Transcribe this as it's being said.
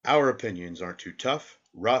Our opinions aren't too tough,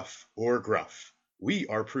 rough, or gruff. We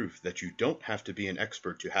are proof that you don't have to be an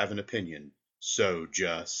expert to have an opinion. So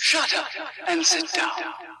just shut up and sit down.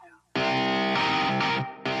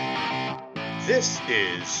 This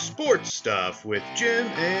is Sports Stuff with Jim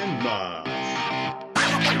and Muff.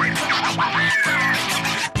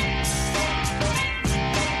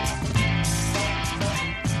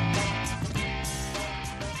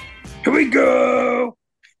 Here we go.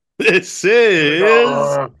 This is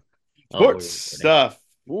Sports Oh, Stuff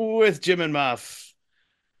with Jim and Muff.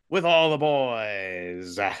 With all the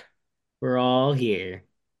boys. we're all here.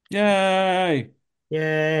 Yay!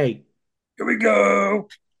 Yay. Here we go.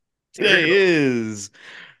 Today is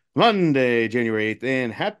Monday, January 8th,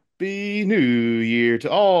 and Happy New Year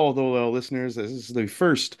to all the loyal listeners. This is the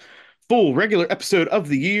first full regular episode of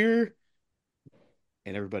the year,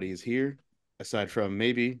 and everybody is here, aside from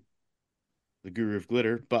maybe the Guru of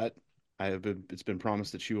Glitter, but it's been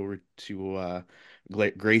promised that she will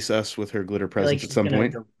grace us with her glitter presence at some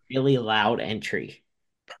point. A really loud entry.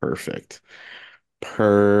 Perfect.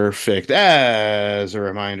 As a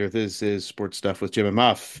reminder, this is Sports Stuff with Jim and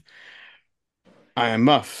Muff. I am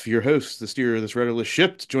Muff, your host, the steerer of this rudderless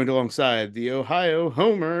ship, joined alongside the Ohio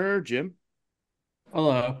Homer, Jim.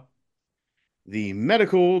 Hello. The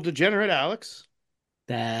medical degenerate, Alex.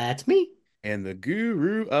 That's me. And the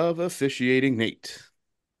guru of officiating, Nate.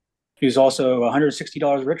 He's also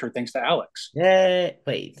 $160 richer thanks to Alex. Yeah,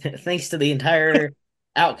 wait, thanks to the entire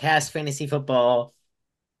Outcast Fantasy Football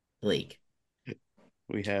League.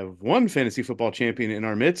 We have one fantasy football champion in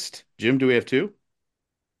our midst. Jim, do we have two?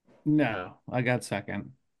 No, I got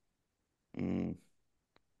second.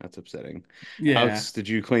 That's upsetting. Yeah. Alex, did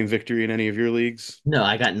you claim victory in any of your leagues? No,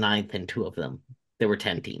 I got ninth in two of them. There were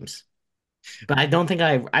 10 teams. But I don't think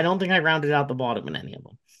I rounded out the bottom in any of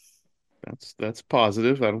them. That's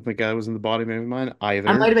positive. I don't think I was in the bottom of mine either.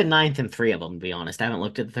 I might have been ninth in three of them, to be honest. I haven't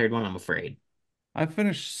looked at the third one, I'm afraid. I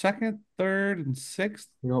finished second, third, and sixth.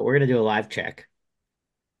 You know what? We're going to do a live check.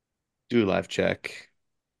 Do a live check.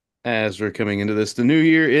 As we're coming into this, the new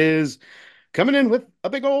year is coming in with a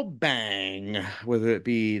big old bang, whether it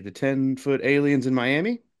be the 10-foot aliens in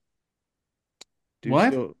Miami.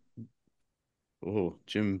 What? Oh,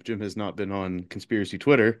 Jim has not been on conspiracy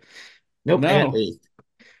Twitter. Nope, No. at least.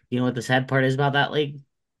 You know what the sad part is about that league?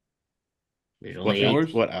 There's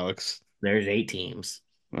only What, Alex? There's 8 teams.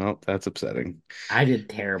 Well, that's upsetting. I did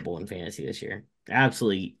terrible in fantasy this year.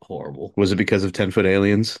 Absolutely horrible. Was it because of 10-foot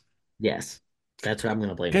aliens? Yes. That's what I'm going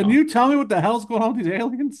to blame it Can on. you tell me what the hell's going on with these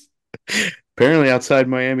aliens? Apparently outside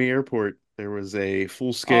Miami Airport, there was a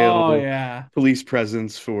full-scale police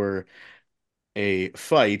presence for a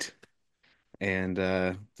fight, and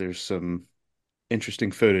there's some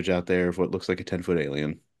interesting footage out there of what looks like a 10-foot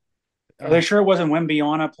alien. Are they sure it wasn't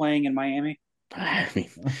Wembyana playing in Miami? I mean,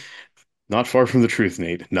 not far from the truth,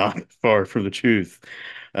 Nate. Not far from the truth.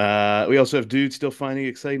 We also have dudes still finding it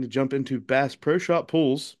exciting to jump into Bass Pro Shop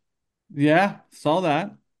pools. Yeah, saw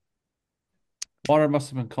that. Water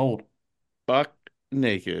must have been cold. Buck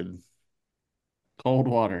naked. Cold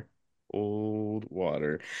water. Old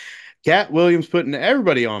water. Cat Williams putting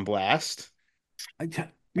everybody on blast. You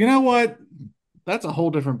know what? That's a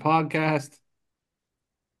whole different podcast.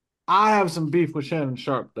 I have some beef with Shannon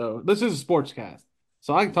Sharp, though. This is a sports cast,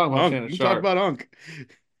 so I can talk about Shannon Sharp. Talk about Unk.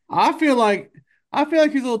 I feel like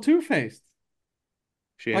he's a little two-faced.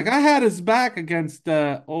 Shannon? Like I had his back against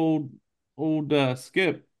old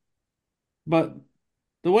Skip, but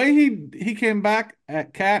the way he came back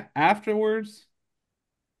at Cat afterwards,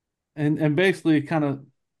 and basically kind of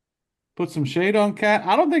put some shade on Cat.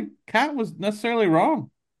 I don't think Cat was necessarily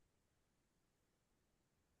wrong.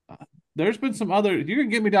 There's been some other. You can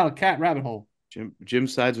get me down a Cat rabbit hole. Jim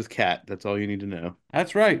sides with Cat. That's all you need to know.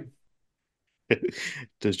 That's right.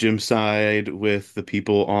 Does Jim side with the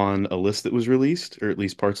people on a list that was released, or at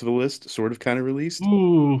least parts of a list, sort of kind of released?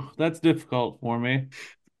 Ooh, that's difficult for me.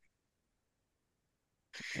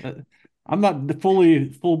 I'm not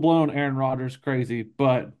full-blown Aaron Rodgers crazy,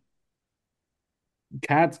 but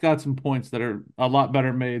Cat's got some points that are a lot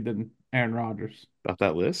better made than Aaron Rodgers. About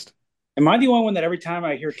that list? Am I the only one that every time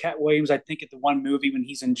I hear Cat Williams, I think of the one movie when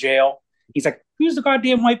he's in jail? He's like, who's the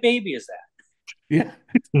goddamn white baby is that? Yeah.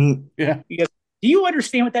 Yeah. He goes, do you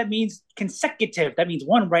understand what that means? Consecutive. That means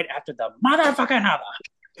one right after the motherfucking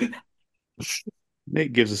other.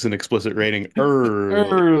 Nate gives us an explicit rating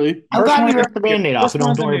early. I'm glad we ripped the Band-Aid off. We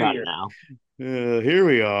don't worry about it now. Here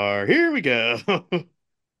we are. Here we go.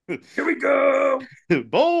 Here we go.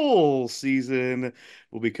 Bowl season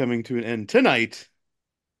will be coming to an end tonight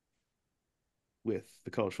with the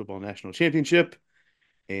College Football National Championship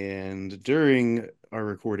And during our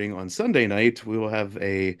recording on Sunday night, we will have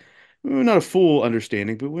not a full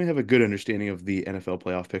understanding, but we have a good understanding of the NFL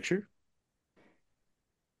playoff picture.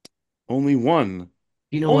 Only one.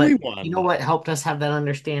 You know Only what? You know one. what helped us have that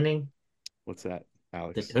understanding? What's that,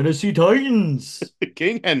 The Alex? Tennessee Titans.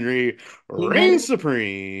 King Henry King Henry reigns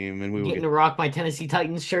supreme, and we will getting get. to rock my Tennessee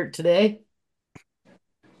Titans shirt today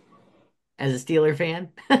as a Steeler fan.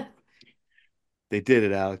 They did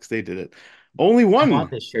it, Alex. They did it. Only I bought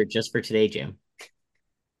one, this shirt just for today, Jim.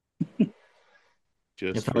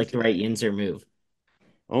 It just felt for like the right today. Yinzer move.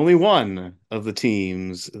 Only one of the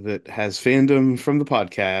teams that has fandom from the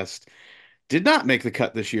podcast did not make the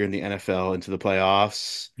cut this year in the NFL into the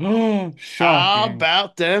playoffs. How Shocking.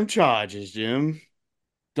 about them Chargers, Jim?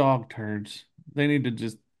 Dog turds. They need to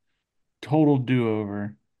just total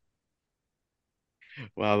do-over.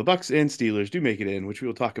 Well, the Bucks and Steelers do make it in, which we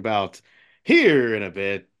will talk about here in a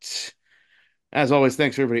bit. As always,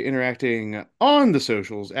 thanks for everybody interacting on the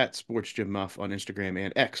socials at Sports Jim Muff on Instagram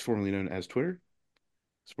and X, formerly known as Twitter.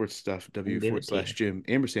 Sports Stuff I'll W give forward it to slash you. Jim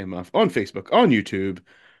Ampersand Muff on Facebook, on YouTube.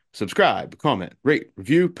 Subscribe, comment, rate,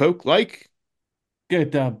 review, poke, like.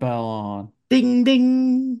 Get that bell on. Ding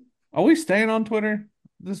ding. Are we staying on Twitter?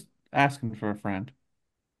 Just asking for a friend.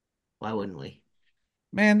 Why wouldn't we?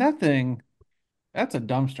 Man, that's a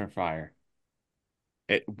dumpster fire.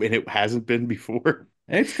 And it hasn't been before.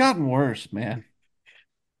 It's gotten worse, man.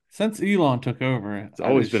 Since Elon took over, It's that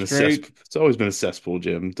always is been a straight. It's always been a cesspool,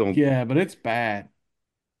 Jim. Don't Yeah, but it's bad.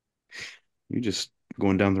 you just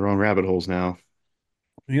going down the wrong rabbit holes now.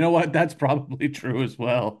 You know what? That's probably true as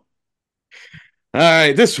well. All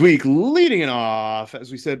right, this week, leading it off,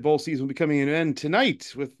 as we said, bowl season will be coming to an end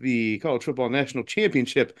tonight with the College Football National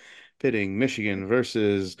Championship pitting Michigan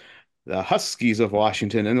versus the Huskies of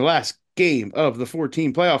Washington in the last game of the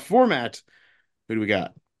 14 playoff format. Who do we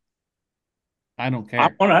got? I don't I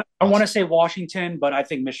care. want to. I want to say Washington, but I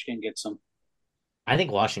think Michigan gets them. I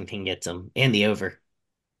think Washington gets them and the over.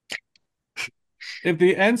 If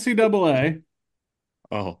the NCAA,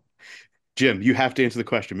 Oh, Jim, you have to answer the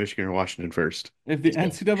question, Michigan or Washington first. if the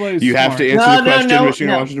NCAA is You have to smart, answer the No, no, question, no,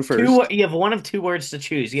 Michigan or no. Washington Two. first. You have one of two words to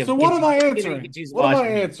choose. You so have what can am choose I Michigan or you can answering? choose What am I Washington.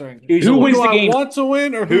 answering? Choose a Who Do wins word. the I game? want to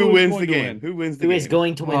win or Who who is wins the going to game? win? Who wins the Who is game?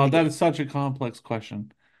 going to win Oh, the that game? is such a complex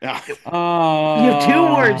question. Ah, You have two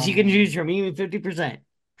words you can Uh, choose from. Even 50%.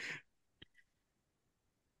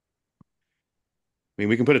 I mean,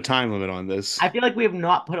 we can put a time limit on this. I feel like we have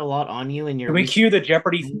not put a lot on you in your Can we recent. cue the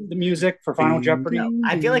Jeopardy the music for Final Ding, No, Jeopardy? ding,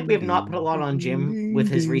 I feel like we ding, have not put a ding, lot on ding, Jim with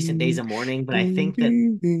ding, his recent days ding, of mourning, but I ding, think that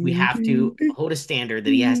ding, we ding, have ding, to ding, hold a standard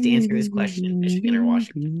that he has to ding, answer this question, Michigan or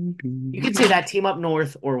Washington. You could say that team up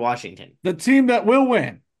north or Washington. the team that will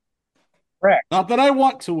win. Correct. Not that I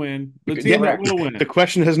want to win. The team Yeah, that Correct. will the win.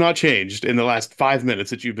 question has not changed in the last 5 minutes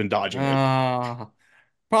that you've been dodging it. Uh,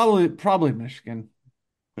 probably Michigan.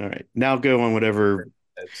 All right, now go on whatever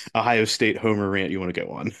Ohio State homer rant you want to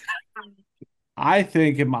go on. I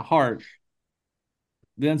think in my heart,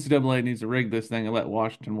 the NCAA needs to rig this thing and let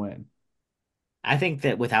Washington win. I think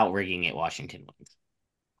that without rigging it, Washington wins.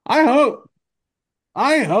 I hope.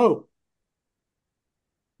 I hope.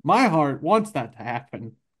 My heart wants that to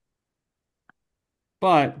happen.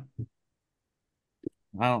 But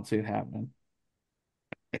I don't see it happening.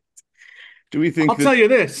 Do we think I'll that? tell you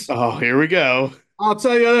this. Oh, here we go. I'll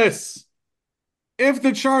tell you this. If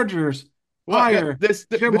the Chargers What? hire This?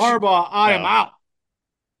 Jim Harbaugh, I am Oh, out.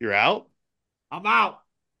 you're out. I'm out.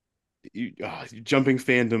 You're jumping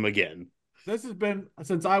fandom again This has been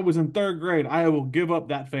since I was in third grade. I will give up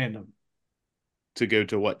that fandom. to go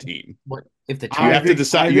to what team? What if the You I have to Chargers? think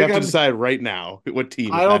I decide. You think have to I'm decide right now what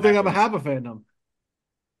team I if don't that think I'm gonna happens. have a fandom.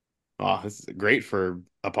 Oh, this is great for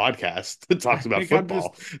a podcast that I talks about think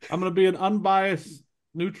football. I'm gonna be an unbiased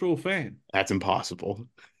neutral fan. That's impossible.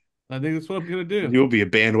 I think that's what I'm gonna do. You'll be a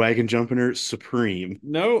bandwagon jumper supreme,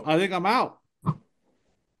 No, I think I'm out. I'm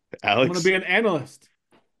gonna Alex. be an analyst.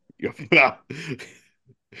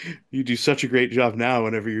 You do such a great job now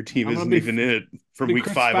whenever your team I'm gonna isn't even in it from be week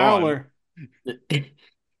Chris 5 on. Fowler.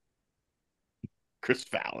 Chris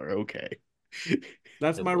Fowler, okay.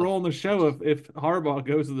 That's my role in the show if Harbaugh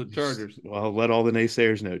goes to the Chargers. Well, let all the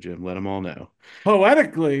naysayers know, Jim. Let them all know.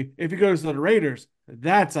 Poetically, if he goes to the Raiders,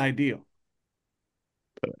 that's ideal.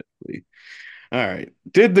 All right.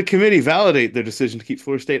 Did the committee validate their decision to keep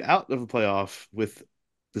Florida State out of the playoff with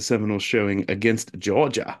the Seminoles showing against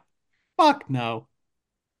Georgia? Fuck no.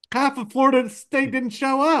 Half of Florida State didn't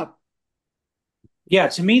show up. Yeah,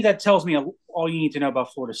 to me, that tells me all you need to know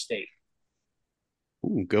about Florida State.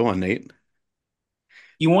 Ooh, go on, Nate.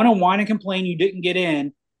 You want to whine and complain you didn't get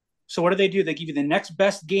in. So what do? They give you the next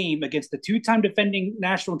best game against the two-time defending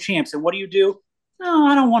national champs. And what do? No,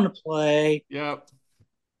 I don't want to play. Yep.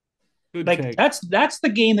 Good Like take. that's the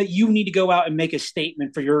game that you need to go out and make a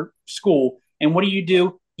statement for your school. And what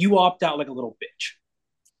do? You opt out like a little bitch.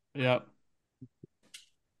 Yep.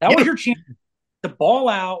 That was Yep. your chance to ball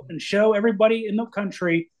out and show everybody in the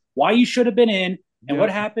country why you should have been in. And what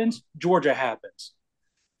Yep. happens? Georgia happens.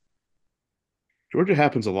 Georgia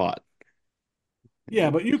happens a lot. Yeah,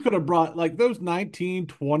 but you could have brought like those 19,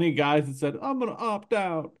 20 guys that said, I'm gonna opt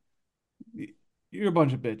out. You're a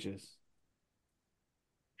bunch of bitches.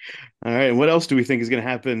 All right. And what else do we think is going to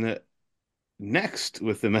happen next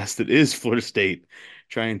with the mess that is Florida State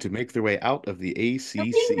trying to make their way out of the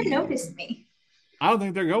Nobody even ACC? noticed me. I don't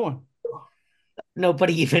think they're going.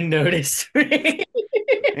 Nobody even noticed.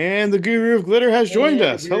 And the Guru of Glitter has joined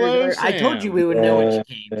us. Hello, I told you we Sam. would know when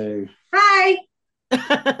she came. Hi.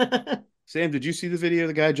 Sam, did you see the video of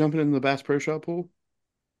the guy jumping in the Bass Pro Shop pool?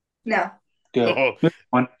 No. Good. Oh, Move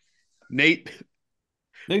on. Nate.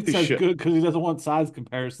 Nate says Shit. good because he doesn't want size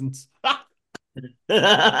comparisons. How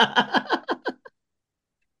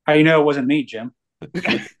you know it wasn't me, Jim?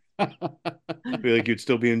 I feel like you'd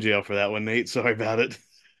still be in jail for that one, Nate. Sorry about it.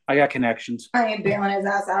 I got connections. I ain't bailing his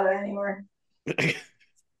ass out of anymore.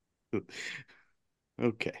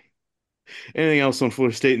 Okay. Anything else on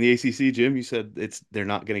Florida State and the ACC, Jim? You said they're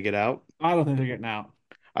not going to get out. I don't think they're getting out.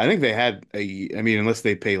 I think they had I mean, unless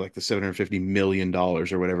they pay like the $750 million or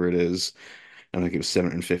whatever it is. I don't think it was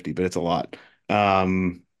 750, but it's a lot.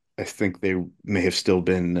 I think they may have still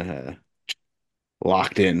been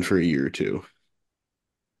locked in for a year or two.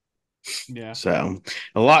 Yeah. So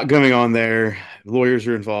a lot going on there. Lawyers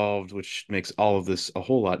are involved, which makes all of this a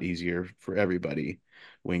whole lot easier for everybody.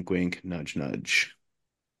 Wink, wink, nudge, nudge.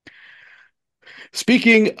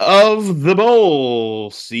 Speaking of the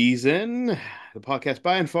bowl season, the podcast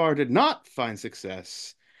by and far did not find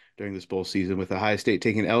success during this bowl season with Ohio State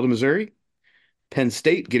taking L to Missouri, Penn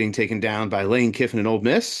State getting taken down by Lane Kiffin and Ole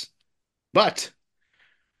Miss, but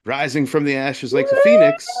rising from the ashes like the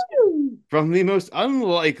Phoenix, from the most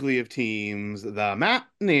unlikely of teams, the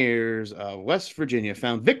Mountaineers of West Virginia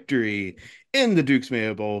found victory in the Duke's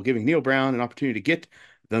Mayo Bowl, giving Neil Brown an opportunity to get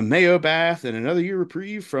the Mayo Bath and another year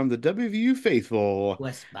reprieve from the WVU faithful.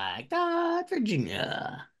 West Baghdad,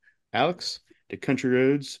 Virginia. Alex, did Country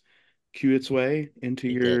Roads cue its way into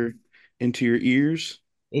It did. your ears?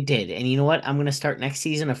 It did. And you know what? I'm going to start next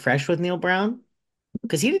season afresh with Neil Brown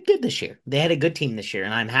because he did good this year. They had a good team this year,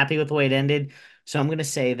 and I'm happy with the way it ended. So I'm going to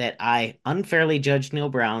say that I unfairly judged Neil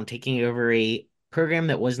Brown taking over a program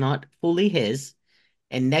that was not fully his.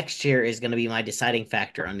 And next year is going to be my deciding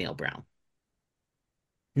factor on Neil Brown.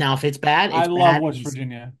 Now, if it's bad, I it's love bad. West He's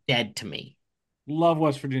Virginia. dead to me. Love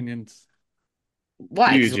West Virginians.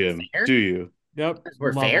 Why? Do you, Because we're Jim? fair? Do you? Yep. Because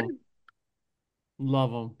we're Love fair? them.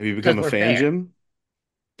 Love them. Have you Because become a we're fan, fair. Jim?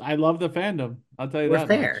 I love the fandom. I'll tell you We're that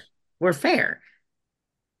fair. much. We're fair.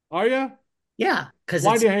 Are you? Yeah. Because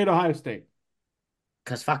Why it's do you hate Ohio State?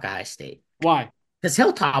 because fuck Ohio State. Why? Because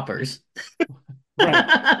Hilltoppers.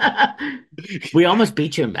 Right. We almost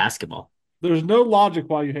beat you in basketball. There's no logic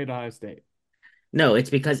why you hate Ohio State. No, it's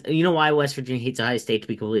because you know why West Virginia hates Ohio State, to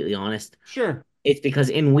be completely honest? Sure. It's because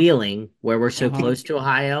in Wheeling, where we're so Uh-huh. close to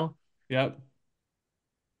Ohio, Yep.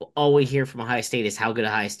 all we hear from Ohio State is how good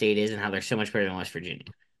Ohio State is and how they're so much better than West Virginia.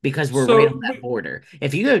 Because we're So right on that border.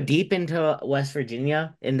 If you go deep into West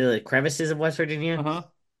Virginia, into the crevices of West Virginia, uh-huh.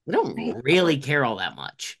 we don't really care all that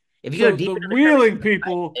much. If you So go deep the into the Wheeling crevices,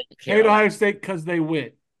 people they don't care hate all that Ohio State because they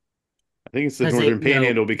win. I think it's the because Northern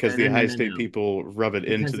Panhandle no, because the no, no, Ohio no, State no. people rub it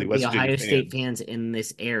into Because the of West the Virginia Ohio State Panhandle. fans in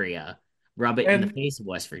this area rub it in the And face of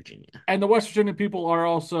West Virginia. and the West Virginia people are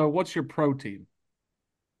also, what's your pro team?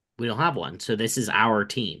 We don't have one, so this is our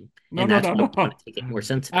team, No, and no, that's no, why we want no. to take it more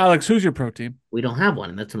sensitive. Alex, who's your pro team? We don't have one,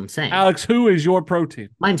 and that's what I'm saying. Alex, who is your pro team?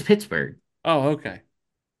 Mine's Pittsburgh. Oh, okay.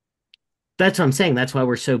 That's what I'm saying. That's why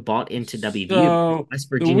we're so bought into WVU. So West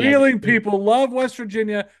the Virginia. Wheeling people love West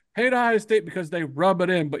Virginia, hate Ohio State because they rub it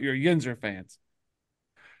in, but you're Yinzer fans.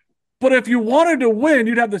 But if you wanted to win,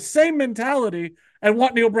 you'd have the same mentality and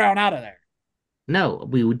want Neil Brown out of there. No,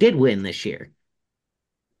 we did win this year,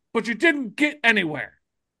 But you didn't get anywhere.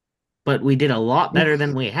 but we did a lot better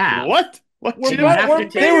than we have. What? What? We're So Jim? you have we're to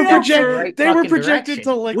They were take it in the mediocre. right they were fucking projected direction.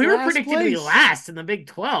 to like We were last predicted to be place. last in the Big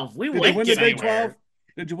 12. We Did you went win the Big anywhere. 12?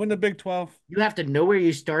 Did you win the Big 12? You have to know where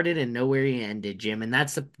you started and know where you ended, Jim. And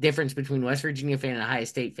that's the difference between West Virginia fan and Ohio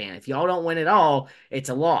State fan. If y'all don't win at all, it's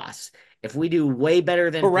a loss. If we do way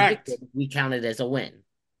better than Correct. predicted, we count it as a win.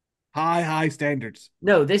 High standards.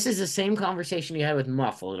 No, this is the same conversation you had with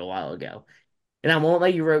Muff a little while ago. And I won't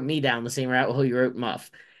let you wrote me down the same route you wrote Muff.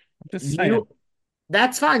 I'm just saying.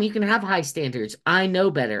 That's fine. You can have high standards. I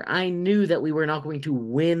know better. I knew that we were not going to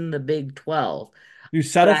win the Big 12. You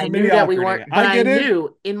But settle I for knew that we mediocrity. weren't, but I I get it.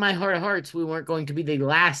 knew in my heart of hearts we weren't going to be the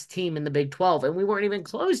last team in the Big 12, and we weren't even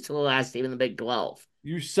close to the last team in the Big 12.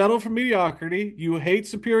 You settle for mediocrity. You hate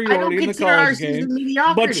I don't superiority in the consider our college game, season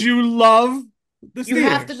but mediocrity. you love the You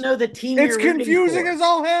have to Steelers. know the team It's you're rooting confusing for. as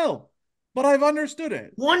all hell, but I've understood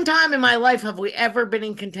it. One time in my life have we ever been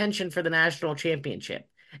in contention for the national championship.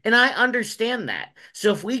 And I understand that.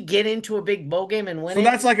 So if we get into a big bowl game and win So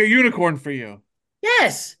it, that's like a unicorn for you.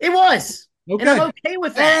 yes, it was. And I'm Okay. okay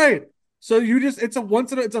with All that. right. So you just it's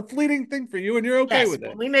a fleeting thing for you and you're okay Yes, with when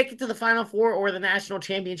it. we make it to the Final Four or the national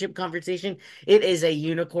championship conversation, it is a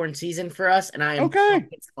unicorn season for us, and I am Okay.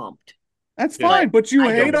 fucking pumped. That's Good. fine. But But you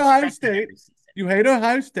I don't hate Ohio expect that State. every season You hate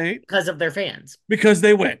Ohio State because of their fans. because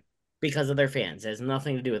they win. Because of their fans. It has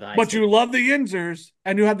nothing to do with Ohio But State. you love the Yinzers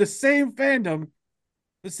and you have the same fandom,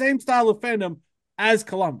 the same style of fandom as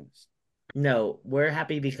Columbus. No, we're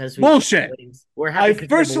happy because Bullshit. we're happy I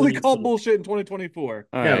because we have a personally winning call season. bullshit in 2024.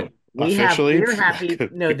 All No, right. Officially. we're happy.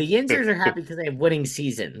 No, the Yinzers are happy because they have winning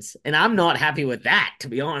seasons. And I'm not happy with that, to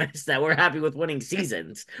be honest, that we're happy with winning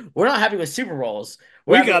seasons. We're not happy with Super Bowls.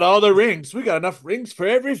 We're We happy got with, all the rings. We got enough rings for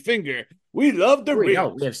every finger. We love the here we go.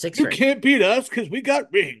 We rings. have six You rings. can't beat us because we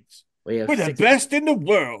got rings. We have We're the six best in the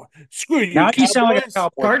world. Screw you, Now you sound like a Cowboys.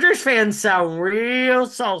 cowboy. Chargers fans sound real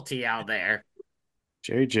salty out there.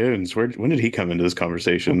 Jerry Jones, when did he come into this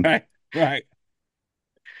conversation? Right, right.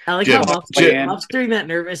 I like how Jim, Jim, Muff's doing that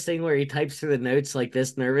nervous thing where he types through the notes like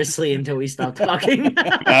this nervously until we stop talking.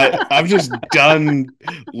 I'm just done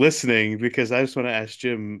listening because I just want to ask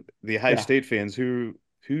Jim, the Ohio Yeah. State fans, who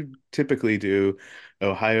typically do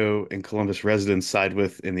Ohio and Columbus residents side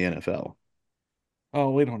with in the NFL?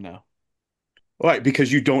 Oh, we don't know. Why?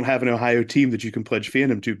 Because you don't have an Ohio team that you can pledge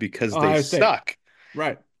fandom to because they Ohio State. suck.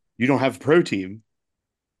 Right. You don't have a pro team.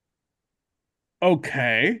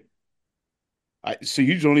 Okay. So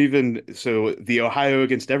you don't even so the Ohio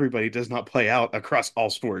against everybody does not play out across all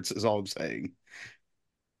sports, is all I'm saying.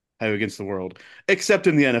 Ohio against the world, except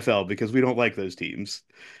in the NFL because we don't like those teams.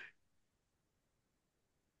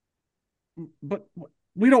 But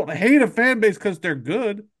we don't hate a fan base because they're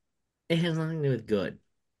good. It has nothing to do with good.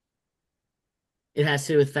 It has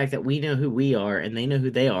to do with the fact that we know who we are and they know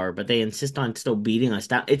who they are, but they insist on still beating us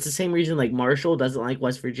down. It's the same reason like Marshall doesn't like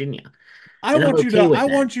West Virginia. And I'm okay with I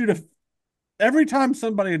that. want you to every time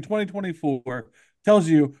somebody in 2024 tells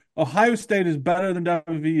you Ohio State is better than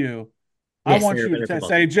WVU, I Yes, want they're a you better to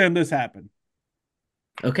football say, team. Jim, this happened.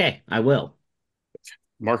 Okay, I will.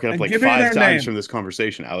 Mark it up And like give me five their times name. from this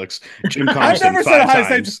conversation, Alex. Jim I've Compton never said five Ohio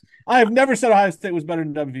State. times. I have never said Ohio State was better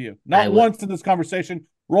than WVU. I Not will. once in this conversation.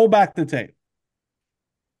 Roll back the tape.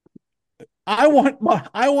 I want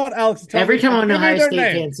Alex to tell Every me time and an give me Ohio their State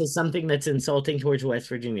name. fan says something that's insulting towards a West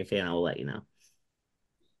Virginia fan, I will let you know.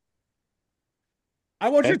 I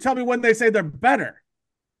want you Okay. to tell me when they say they're better.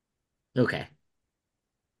 Okay.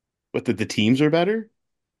 But the teams are better?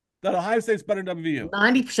 That Ohio State's better than WVU.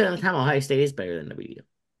 90% of the time, Ohio State is better than WU.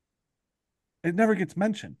 It never gets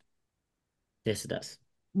mentioned. Yes, it does.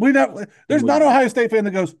 There's not an Ohio State fan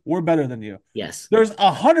that goes, "We're better than you." Yes. There's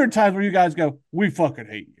 100 times where you guys go, "We fucking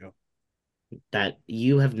hate you." That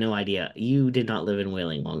you have no idea. You did not live in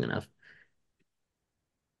Whaling long enough.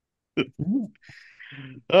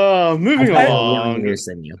 Moving I've had more Whaling along. years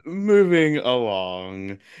than you. Moving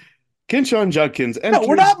along. Kenshawn Judkins No,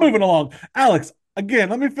 we're enters. not moving along. Alex, again,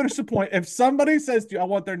 let me finish the point. If somebody says to you, "I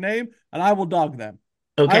want their name," and I will dog them.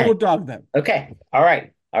 I Okay. will dog them. Okay. All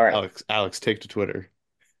right. All right. Alex, take to Twitter.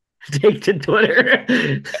 Take to Twitter.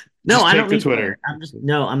 No, Just I take don't to need Twitter.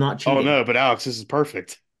 No, I'm not Oh cheating. no, but Alex, this is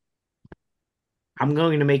perfect. I'm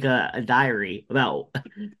going to make a diary about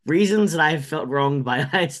reasons that I've felt wronged by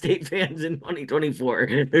Ohio State fans in 2024.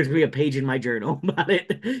 There's going to be a page in my journal about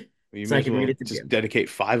it. You So may I as can read well it to just Jim. dedicate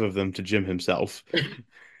 5 of them to Jim himself.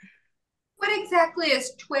 What exactly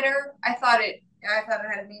is Twitter? I thought it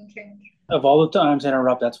had a name change. Of all the times to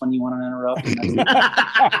interrupt, that's when you want to interrupt.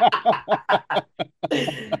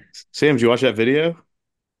 Sam, did you watch that video?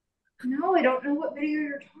 No, I don't know what video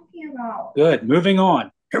you're talking about. Good. Moving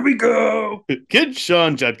on. Here we go.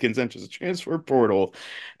 Kenshawn Judkins enters the transfer portal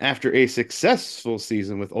after a successful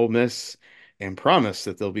season with Ole Miss and promise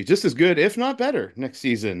that they'll be just as good, if not better, next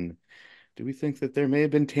season. Do we think that there may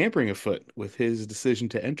have been tampering afoot with his decision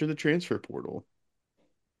to enter the transfer portal?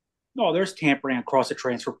 Oh, there's tampering across the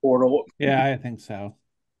transfer portal. Yeah, I think so.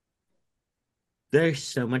 There's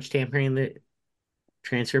so much tampering in the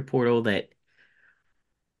transfer portal that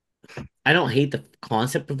I don't hate the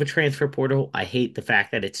concept of a transfer portal. I hate the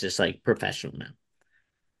fact that it's just like professional now.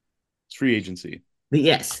 It's free agency. But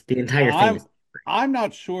yes, the entire I'm thing. I'm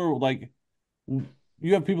not sure. Like,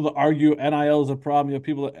 you have people that argue NIL is a problem. You have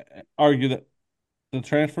people that argue that the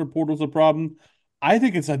transfer portal is a problem. I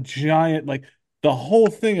think it's a giant, like, the whole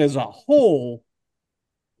thing as a whole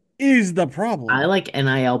is the I problem. like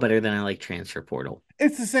NIL better than I like transfer portal.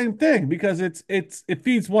 It's the same thing because it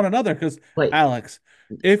feeds one another. Because But Alex,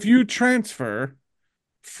 if you transfer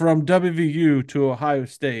from WVU to Ohio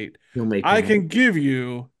State, you'll make I more. can give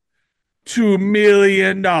you $2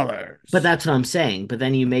 million. But that's what I'm saying. But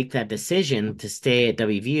then you make that decision to stay at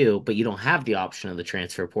WVU, but you don't have the option of the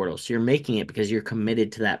transfer portal. So you're making it because you're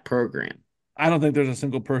committed to that program. I don't think there's a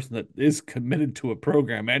single person that is committed to a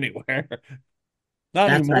program anywhere. Not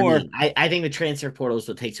That's what I mean. anymore, I think the transfer portal is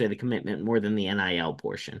what takes away the commitment more than the NIL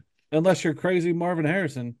portion. unless you're crazy Marvin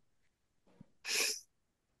Harrison.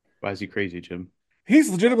 Why is he crazy, Jim? He's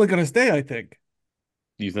legitimately going to stay, I think.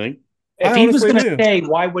 Do you think? If I he was honestly going to do. stay,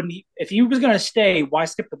 why wouldn't he? If he was going to stay, why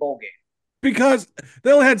skip the bowl game? Because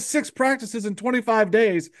they only had 6 practices in 25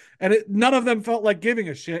 days, and none of them felt like giving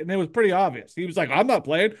a shit, and it was pretty obvious. He was like, I'm not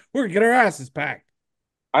playing. We're going to get our asses packed.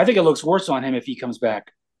 I think it looks worse on him if he comes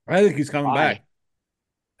back I think he's coming back. Why?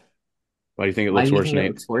 Why do you think it Why looks do you worse, think it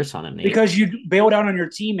Nate? looks worse on him, Nate? because you bailed out on your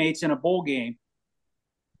teammates in a bowl game.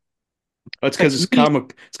 Oh, it's because Like me.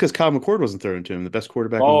 It's because Kyle McCord wasn't thrown to him, the best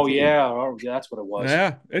quarterback on the Oh team. yeah, oh yeah, that's what it was.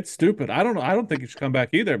 Yeah, it's stupid. I don't know. I don't think he should come back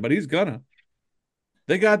either, but he's gonna.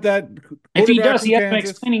 They got that If he quarterback does, from he has some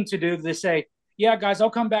Kansas. explaining to do. They say, "Yeah, guys, I'll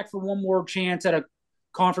come back for one more chance at a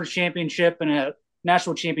conference championship and a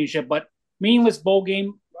national championship, but meaningless bowl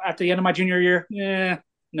game at the end of my junior year,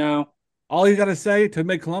 no." All you got to say to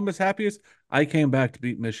make Columbus happy is, I came back to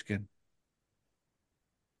beat Michigan.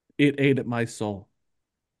 It ate at my soul.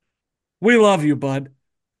 We love you, bud.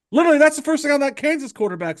 Literally, that's the first thing on that Kansas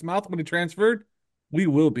quarterback's mouth when he transferred. We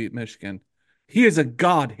will beat Michigan. He is a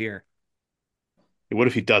god here. What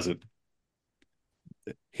if he doesn't?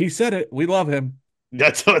 He said it. We love him.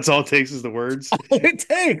 That's all it takes is the words. All it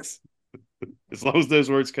takes. As long as those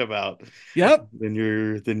words come out, Yep. then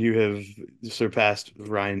you have surpassed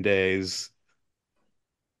Ryan Day's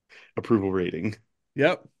approval rating.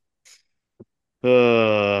 Yep.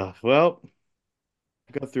 Well,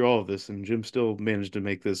 I got through all of this, and Jim still managed to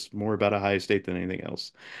make this more about Ohio State than anything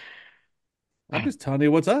else. I'm just telling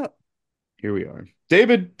you what's up. Here we are.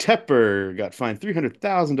 David Tepper got fined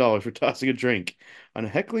 $300,000 for tossing a drink on a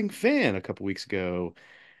heckling fan a couple weeks ago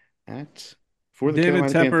at for the David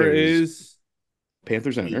Carolina Tepper Panthers. is.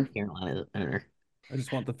 Panthers The owner. Carolina owner. I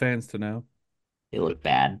just want the fans to know. It looked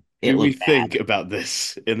bad. It Hear me looked think bad. about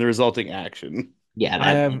this and the resulting action. Yeah,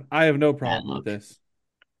 I that have I have no bad problem with look. this.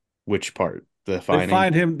 Which part? The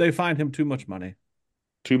fining? They fined him too much money.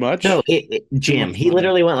 Too No, much? Too Jim, much he money.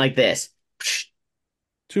 literally went like this. Psh.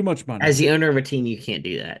 Too much money. As the owner of a team, you can't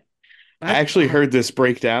do that. I actually heard this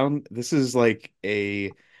breakdown. This is like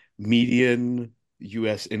a median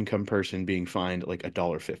U.S. income person being fined like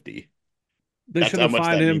 $1.50. They That's should how have much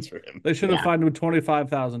fined that means him. for him. They should have Yeah. fined him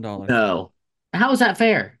 $25,000. No. How is that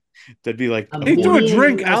fair? That'd be like A a He threw a mortgage. median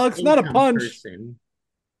drink, U.S. Alex, not a income punch. person,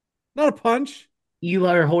 Not a punch. you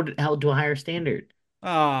are held to a higher standard.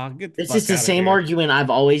 Ah, get the This is fuck the out of same here. argument I've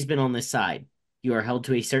always been on this side. You are held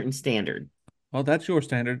to a certain standard. Well, that's your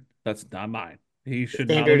standard. That's not mine. He The should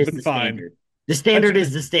not standard have is been the fined. standard. The standard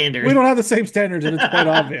is the We standard. don't have the same standards, and it's quite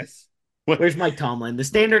obvious. What Where's Mike Tomlin? The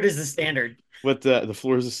standard is the standard. what the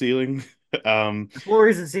floor is the ceiling? The floor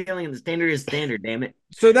is the ceiling, and the standard is the standard. Damn it!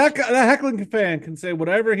 So that guy, that heckling fan can say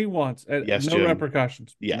whatever he wants and Yes, no Jim.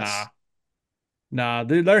 repercussions. Yes. Nah,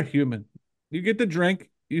 they're human. You get the drink.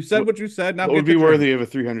 You said What what you said. Now what would get be the drink. worthy of a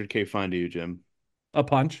 300K fine to you, Jim? A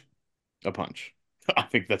punch. A punch. I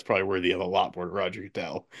think that's probably worthy of a lot more than Roger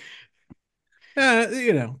Goodell.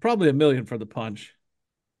 Probably $1 million for the punch.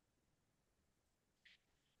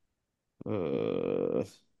 All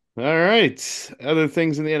right. Other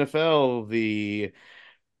things in the NFL, the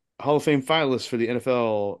Hall of Fame finalists for the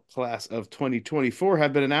NFL class of 2024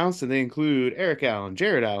 have been announced, and they include Eric Allen,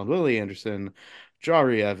 Jared Allen, Willie Anderson,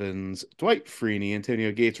 Jari Evans, Dwight Freeney,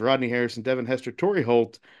 Antonio Gates, Rodney Harrison, Devin Hester, Torrey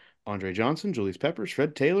Holt, Andre Johnson, Julius Peppers,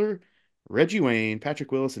 Fred Taylor, Reggie Wayne,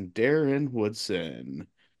 Patrick Willis, and Darren Woodson.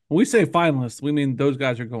 When we say finalists, we mean those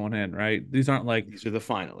guys are going in, right? These aren't like, These are the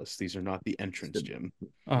finalists. These are not the entrants, Jim.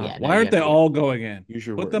 Yeah, no, why you aren't have they to all going in? Use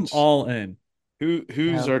your Put them words. all in. Who's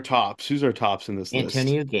Well, our tops? Who's our tops in this list?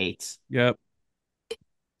 Antonio Gates, Yep.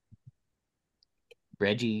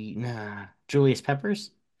 Reggie, nah, Julius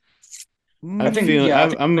Peppers. I think feel yeah, I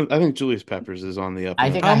think I think Julius Peppers is on the up I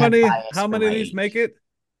and think up. I How have many? bias How for many my of these make age. it?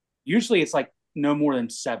 usually it's like no more than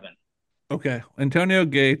 7. Okay. Antonio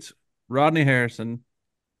Gates, Rodney Harrison,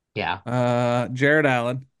 Yeah, Jared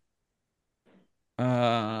Allen,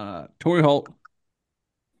 Torrey Holt,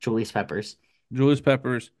 Julius Peppers. Julius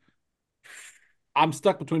Peppers. I'm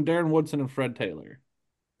stuck between Darren Woodson and Fred Taylor.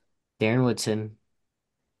 Darren Woodson.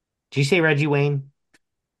 Did you say Reggie Wayne?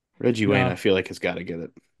 Reggie Wayne, I No. feel like has got to get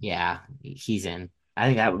it. Yeah, he's in. I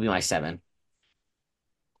think that would be my seven.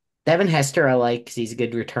 Devin Hester, I like because he's a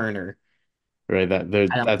good returner. Right, I don't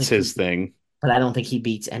that's think he, his thing. but I don't think he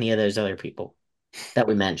beats any of those other people that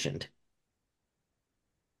we mentioned.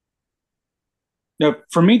 No,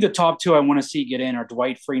 for me, the top two I want to see get in are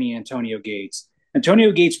Dwight Freeney and Antonio Gates.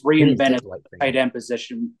 Antonio Gates We didn't say reinvented Dwight the tight Freeney. end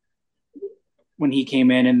position when he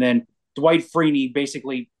came in, and then Dwight Freeney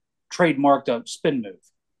basically trademarked a spin move.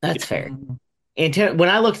 That's fair. When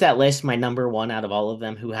I look at that list, my number one out of all of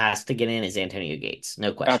them who has to get in is Antonio Gates.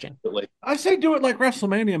 No question. Absolutely. I say do it like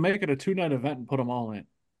WrestleMania, make it a 2-night event and put them all in.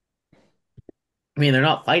 I mean, they're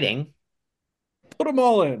not fighting. Put them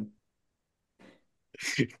all in.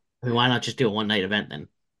 I mean, why not just do a one night event then?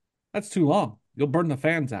 That's too long. You'll burn the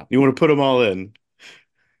fans out. You want to put them all in,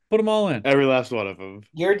 Put them all in. every last one of them.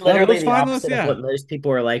 You're Out of literally those the finalists, opposite of yeah. what most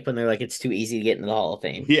people are like when they're like, it's too easy to get into the Hall of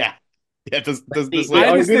Fame. Yeah, yeah. Does The, this the like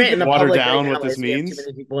I just think argument in the water public right down now what this is we have too means?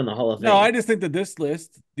 many people in the Hall of No, Fame. I just think that this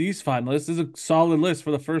list, these finalists, is a solid list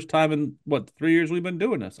for the first time in what 3 years we've been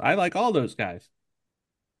doing this. I like all those guys.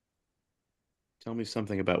 Tell me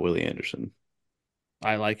something about Willie Anderson.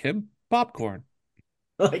 I like him. Popcorn.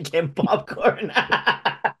 Like in popcorn.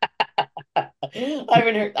 I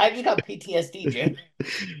haven't heard. I just got PTSD, Jim.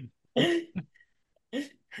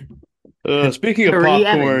 Speaking of Three Evans.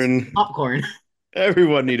 popcorn, Popcorn.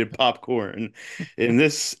 everyone needed popcorn in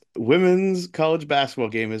this women's college basketball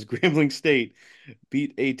game as Grambling State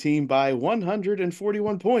beat a team by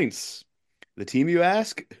 141 points. The team you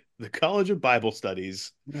ask, the College of Bible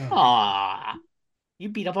Studies. Aw. You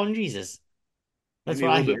beat up on Jesus. Give That's me a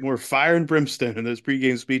what I little hear. bit more fire and brimstone in those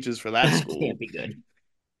pregame speeches for that That school. can't be good.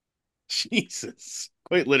 Jesus.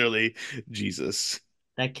 Quite literally, Jesus.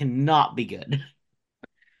 That cannot be good.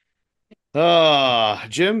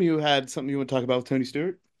 Jim, you had something you want to talk about with Tony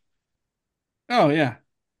Stewart? Oh yeah,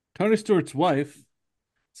 Tony Stewart's wife.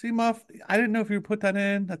 See, Muff, I didn't know if you put that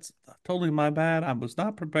in. That's totally my bad. I was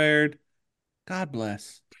not prepared. God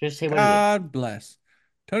bless. Just say what it is. God bless.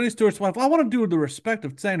 Tony Stewart's wife. I want to do the respect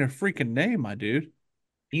of saying her freaking name, my dude.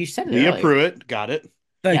 You said it Leah earlier. Pruitt, got it.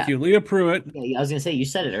 Thank Yeah. you, Leah Pruitt. Yeah, I was gonna say you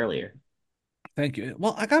said it earlier. Thank you.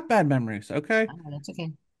 Well, I got bad memories. Okay. Oh, that's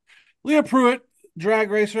okay. Leah Pruitt, drag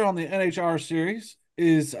racer on the NHR series,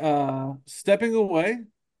 is stepping away.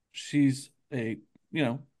 She's a,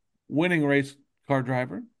 winning race car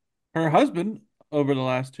driver. Her husband, over the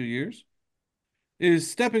last 2 years, is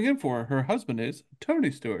stepping in for her. Her husband is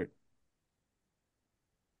Tony Stewart.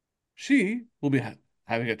 She will be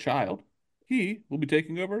having a child. He will be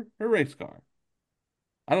taking over her race car.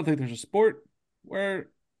 I don't think there's a sport where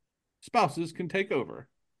spouses can take over.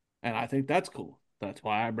 And I think that's cool. That's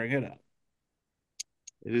why I bring it up.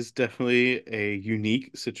 It is definitely a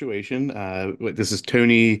unique situation. This is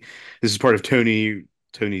Tony. This is part of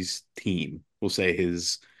Tony's team. We'll say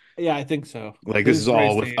his Yeah, I think so. like this His is all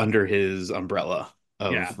race with team. under his umbrella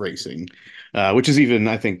Yeah. of racing, which is even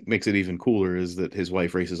I think makes it even cooler is that his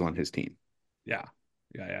wife races on his team. Yeah.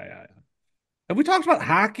 Yeah. Have we talked about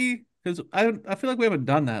hockey? Because I feel like we haven't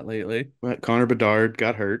done that lately. But Connor Bedard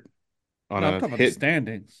got hurt on No, I'm a talking about the hit.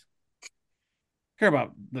 standings. Care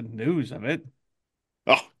about the news of it.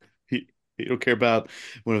 Oh, you don't care about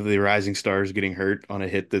one of the rising stars getting hurt on a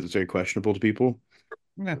hit that was very questionable to people.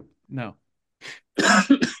 No.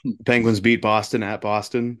 Penguins beat Boston at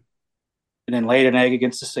Boston And then laid an egg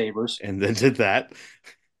against the Sabres. and then did that.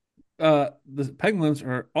 The Penguins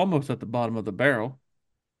are almost at the bottom of the barrel.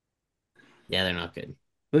 Yeah, they're not good.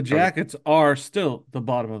 The Jackets are still the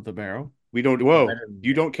bottom of the barrel. We don't. They're Whoa, better than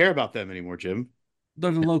you that. don't care about them anymore, Jim.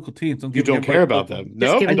 They're the local teams. I'm You giving don't care everybody about local. them.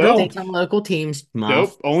 Just No, giving I don't. updates on local teams. nope.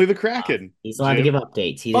 Muff. Only the Kraken. He's allowed to Jim. give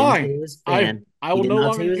updates. He didn't say he Fine. was a fan. I He will did no not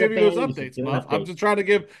say longer he was a give you those fan. He keeps updates, giving Muff. I'm updates. just trying to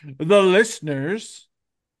give the listeners.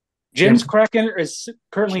 Jim's Kraken is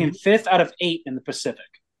currently in fifth out of 8 in the Pacific.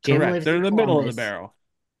 Jim Correct. lives They're in the middle of the Columbus. barrel.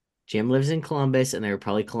 Jim lives in Columbus, and there are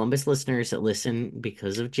probably Columbus listeners that listen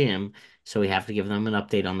because of Jim. So we have to give them an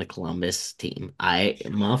update on the Columbus team.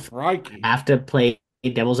 Muff, Crikey. have to play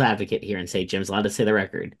devil's advocate here and say Jim's allowed to say the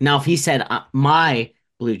record. Now, if he said my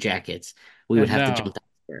Blue Jackets, we would And have to no. jump that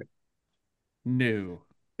for it. No.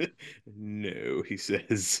 No, he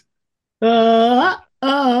says. There's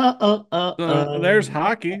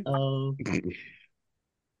hockey. Oh.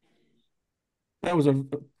 That was a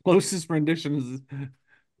closest rendition.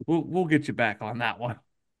 We'll get you back on that one.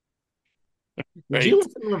 Did you Right.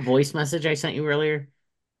 listen to the voice message I sent you earlier?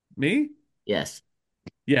 Me? Yes.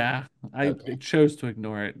 Yeah. I Okay. chose to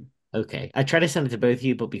ignore it. Okay. I tried to send it to both of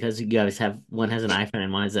you, but because you guys have one has an iPhone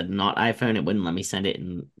and one has a not iPhone, it wouldn't let me send it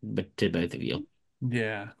but to both of you.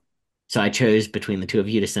 Yeah. So I chose between the two of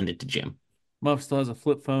you to send it to Jim. Muff still has a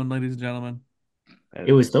flip phone, ladies and gentlemen. That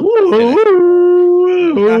It was is the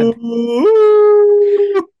God,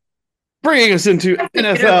 bringing us into I think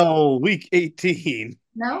it is. NFL Week 18.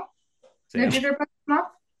 No? No Sam, jitterbug? No?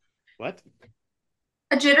 what?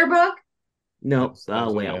 A jitterbug? No, That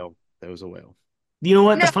was a whale. whale. That was a whale. You know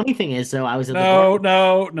what? The No, funny thing is, though, I was at the bar. no,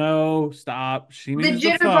 no, no, stop. She the needs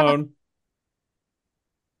the jitterbug, phone,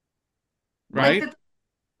 like right?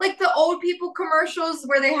 the old people commercials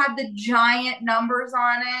where they have the giant numbers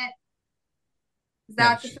on it. Is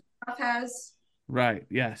that the Yes. stuff has? Right,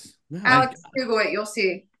 yes. No, I Alex, Google it. You'll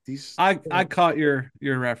see. these. I caught your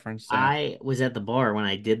reference there. I was at the bar when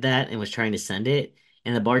I did that and was trying to send it,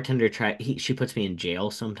 and the bartender she puts me in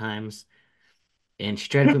jail sometimes, and she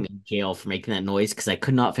tried to put me in jail for making that noise because I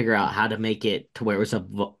could not figure out how to make it to where it was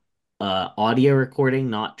audio recording,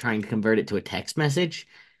 not trying to convert it to a text message.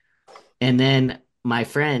 And then my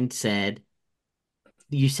friend said,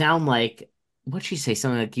 "You sound like what'd she say?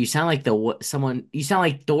 Something like you sound like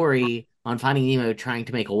Dory on Finding Nemo trying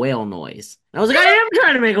to make a whale noise." And I was like, "I am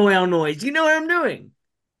trying to make a whale noise. You know what I'm doing."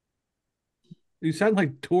 You sound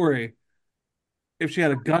like Tori if she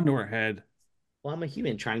had a gun to her head. Well, I'm a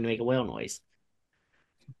human trying to make a whale noise.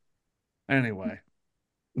 Anyway,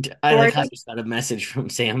 I Or like how I just got a message from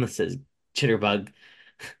Sam that says Chitterbug.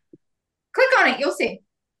 click on it. You'll see.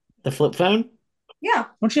 The flip phone? Yeah.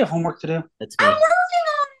 Don't you have homework to do? That's I'm me. working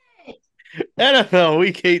on it. NFL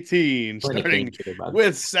Week 18, What a game, starting Chitterbug.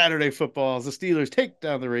 with Saturday football. As the Steelers take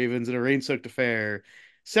down the Ravens in a rain-soaked affair,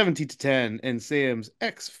 17-10, and Sam's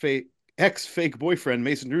ex-fake boyfriend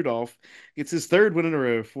Mason Rudolph gets his third win in a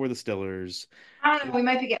row for the Steelers. I don't know. We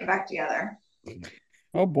might be getting back together.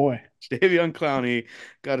 oh boy. Davion Clowney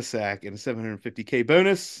got a sack and a 750K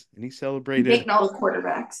bonus, and he celebrated Making all the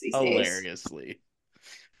quarterbacks these days. hilariously.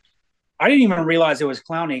 I didn't even realize it was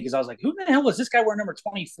Clowney because I was like, who the hell is this guy wearing number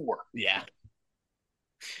 24? Yeah.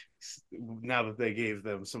 Now that they gave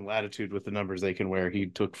them some latitude with the numbers they can wear, he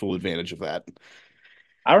took full advantage of that.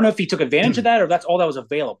 I don't know if he took advantage of that or that's all that was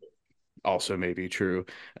available. Also, may be true.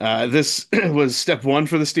 This was step one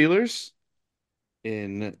for the Steelers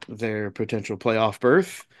in their potential playoff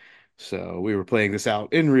berth. So we were playing this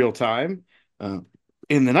out in real time.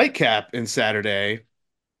 In the nightcap in Saturday,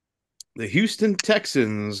 the Houston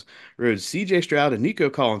Texans rode CJ Stroud and Nico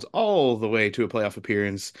Collins all the way to a playoff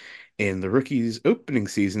appearance in the rookies' opening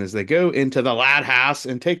season as they go into the Lad House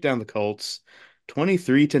and take down the Colts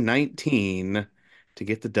 23-19 to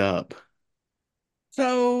get the dub.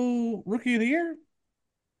 So, rookie of the year?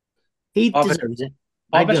 He Offensive, deserves it.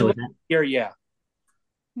 I'd go offensive with that. here, yeah.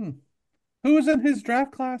 Hmm. Who was in his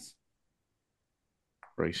draft class?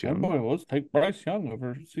 Bryce Oh Young. boy, let's take Bryce Young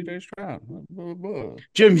over CJ Stroud.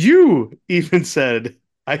 Jim, you even said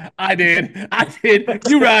I did. I did.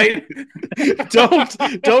 You're right.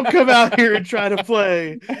 don't come out here and try to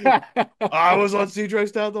play. I was on CJ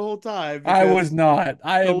Stroud the whole time I was because not.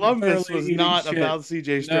 I am Columbus thoroughly was eating not shit. about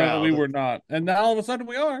CJ No, we Stroud. were not. And now all of a sudden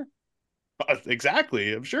we are.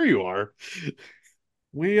 Exactly. I'm sure you are.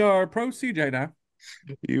 We are pro CJ now.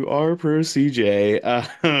 You are pro CJ.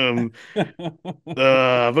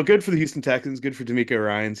 But good for the Houston Texans. Good for D'Amico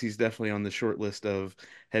Ryans. He's definitely on the short list of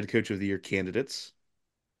head coach of the year candidates.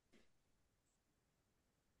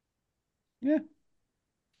 yeah.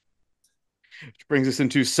 Which brings us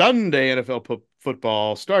into Sunday NFL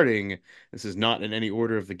football starting. This is not in any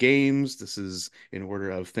order of the games. This is in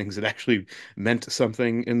order of things that actually meant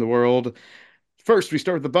something in the world. First, we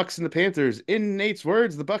start with the Bucks and the Panthers. In Nate's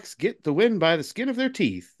words, the Bucks get the win by the skin of their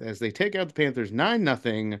teeth as they take out the Panthers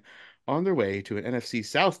 9-0 on their way to an NFC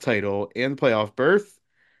South title and playoff berth.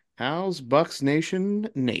 How's Bucks Nation,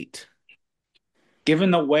 Nate?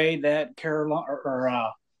 Given the way that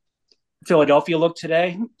Carolina Philadelphia looked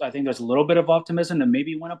today, I think there's a little bit of optimism to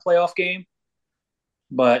maybe win a playoff game.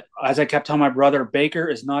 But as I kept telling my brother, Baker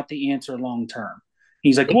is not the answer long term.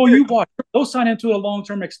 He's like, well, you watch. They'll sign him to a long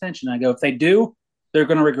term extension. I go, if they do, they're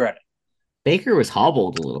going to regret it. Baker was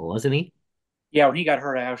hobbled a little, wasn't he? Yeah, when he got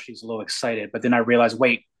hurt, I actually was a little excited. But then I realized,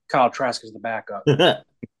 wait, Kyle Trask is the backup.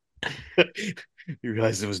 You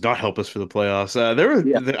realize it was not help us for the playoffs.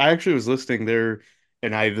 Yeah. I actually was listening there,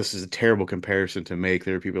 and this is a terrible comparison to make.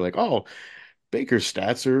 There are people like, oh, Baker's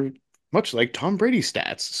stats are much like Tom Brady's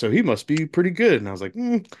stats, so he must be pretty good. And I was like, I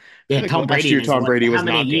Yeah, feel like Tom last Brady year is Tom what? Brady was How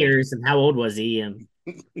many not good. years and how old was he? And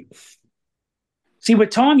See, with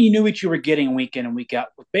Tom, you knew what you were getting week in and week out.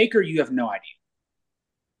 With Baker, you have no idea.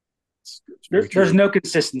 It's very There's true. no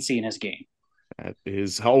consistency in his game. That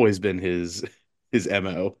has always been his his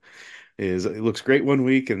MO is it looks great one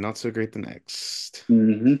week and not so great the next.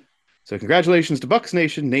 Mm-hmm. So congratulations to Bucks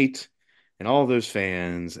Nation, Nate, and all those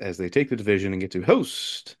fans as they take the division and get to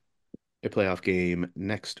host a playoff game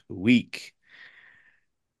next week.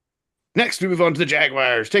 Next, we move on to the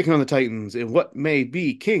Jaguars taking on the Titans in what may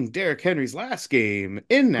be King Derrick Henry's last game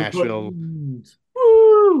in Nashville.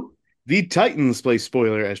 Woo! The Titans play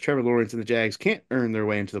spoiler as Trevor Lawrence and the Jags can't earn their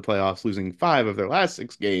way into the playoffs, losing 5 of their last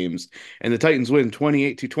 6 games, and the Titans win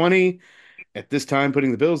 28-20. At this time,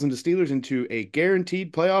 putting the Bills and the Steelers into a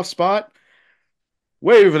guaranteed playoff spot.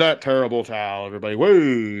 Wave that terrible towel, everybody.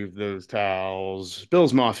 Wave those towels.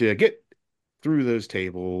 Bills Mafia, get through those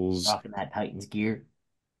tables. Rocking that Titans gear.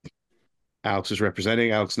 Alex is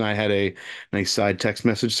representing. Alex and I had a nice side text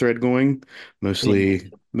message thread going, mostly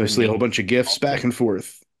a whole bunch of gifs back and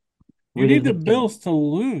forth. You need the Bills to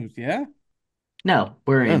lose, yeah? No,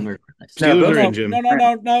 we're in. Yeah. Regardless. Steelers No, are No, in, Jim.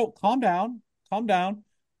 no. Calm down. Calm down.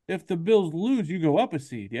 If the Bills lose, you go up a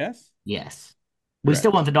seed, yes? Yes. We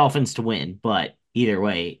still want the Dolphins to win, but either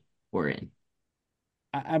way, we're in.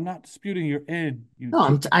 I'm not disputing you're in.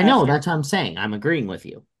 No, I know. That's what I'm saying. I'm agreeing with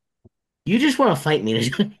you. You just want to fight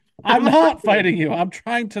me. I'm not fighting you. I'm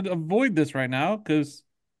trying to avoid this right now because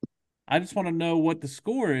I just want to know what the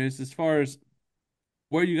score is as far as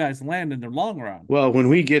where you guys land in the long run. Well, when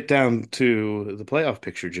we get down to the playoff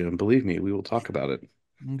picture, Jim, believe me, we will talk about it.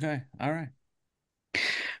 Okay. All right.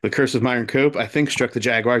 The curse of Myron Cope, I think, struck the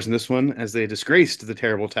Jaguars in this one as they disgraced the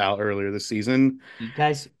terrible towel earlier this season. You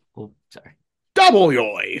guys, oh, sorry. Double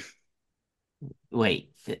yoy!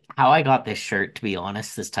 Wait, how I got this shirt, to be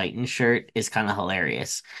honest, this Titan shirt is kind of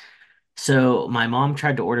hilarious. So my mom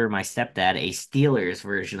tried to order my stepdad a Steelers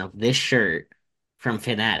version of this shirt from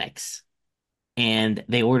Fanatics, and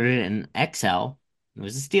they ordered it in XL. It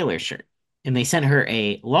was a Steelers shirt, and they sent her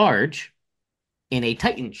a large in a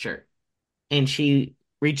Titan shirt, and she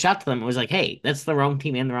reached out to them and was like, "Hey, that's the wrong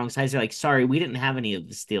team and the wrong size." They're like, "Sorry, we didn't have any of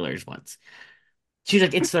the Steelers ones." She's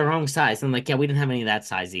like, "It's the wrong size." And I'm like, "Yeah, we didn't have any of that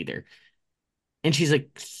size either." And she's like,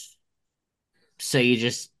 "So you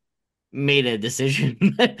just made a decision?"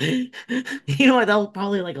 You know what? They'll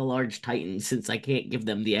probably like a large Titan since I can't give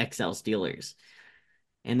them the XL Steelers.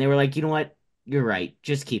 And they were like, "You know what? You're right.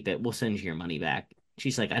 Just keep it. We'll send you your money back."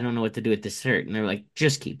 She's like, "I don't know what to do with this shirt." And they're like,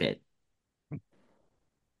 "Just keep it."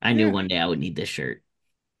 I knew Yeah. one day I would need this shirt.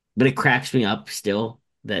 But it cracks me up still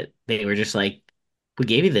that they were just like, "We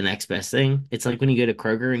gave you the next best thing." It's like when you go to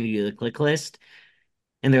Kroger and you do the click list,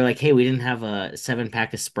 and they're like, "Hey, we didn't have a 7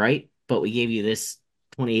 pack of Sprite, but we gave you this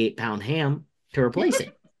 28-pound ham to replace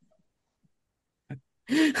it."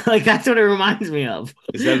 Like that's what it reminds me of.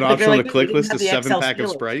 Is that an Like they're option on like, the "No, we click didn't list? have A the seven XL pack of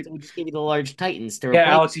Steelers, Sprite? so we just gave you the large Titans to Yeah, replace."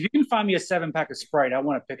 Alex, if you can find me a 7 pack of Sprite, I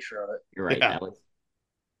want a picture of it. You're right, Yeah. Alex.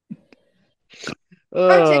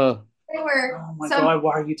 Uh, They were Oh my some. God,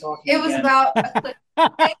 why are you talking? It was again? about a clip.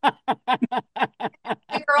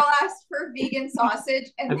 The girl asked for vegan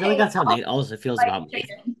sausage, and I feel like they that's how Nate also feels like about me.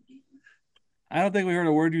 chicken. I don't think we heard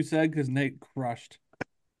a word you said because Nate crushed.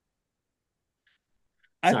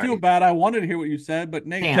 I Sorry. feel bad. I wanted to hear what you said, but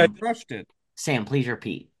Nate Sam. crushed it. Sam, please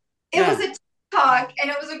repeat. It was a TikTok, and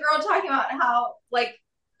it was a girl talking about how like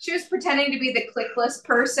she was pretending to be the clickless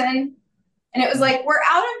person, and it was like, "We're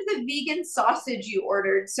out of the vegan sausage you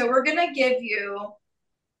ordered, so we're gonna give you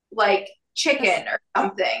like chicken or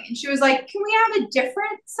something." And she was like, "Can we have a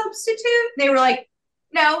different substitute?" They were like,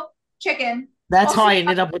 "No, chicken." That's Also, how I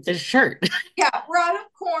ended up with this shirt. yeah, we're out of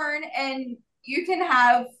corn, and you can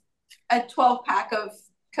have a 12 pack of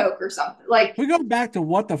Coke or something. Like, We go back to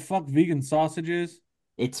what the fuck vegan sausage is.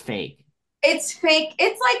 It's fake. it's fake.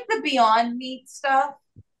 It's like the Beyond Meat stuff.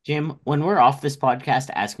 Jim, when we're off this podcast,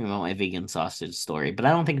 ask me about my vegan sausage story, but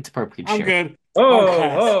I don't think it's appropriate to I'm share. good. Oh, Hard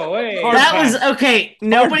pass. oh, wait. Hard That pass. was okay.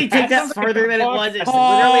 Nobody take that pass. further than it was. It's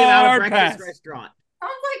Hard literally about a breakfast pass. restaurant.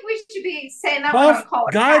 Sounds like we should be saying that one on Buff,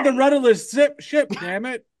 Caller guide the Patty. rudderless ship, damn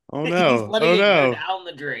it. oh He's no. letting Oh it go no. down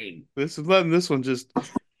the drain. This is letting this one just boop,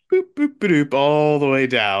 boop, boop, boop, all the way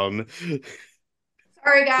down.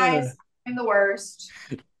 Sorry, guys. I'm the worst.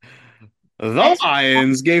 The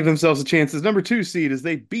Lions gave themselves a chance as number 2 seed as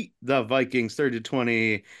they beat the Vikings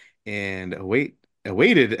 30-20 and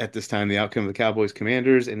awaited at this time the outcome of the Cowboys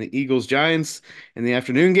Commanders and the Eagles Giants in the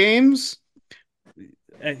afternoon games.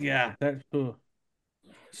 Yeah.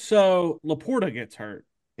 So Laporta gets hurt.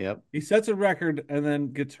 Yep. He sets a record and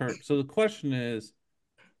then gets hurt. So the question is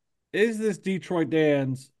this Detroit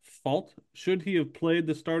Dan's fault? Should he have played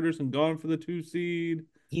the starters and gone for the 2 seed?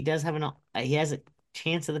 He does have he has a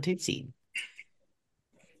chance of the 2 seed.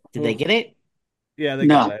 Did they get it? Yeah, they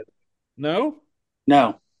No. got it. No?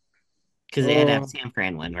 No, Because they had to have San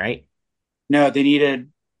Fran win, right? no, they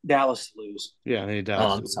needed Dallas lose. Yeah, they need Oh, Dallas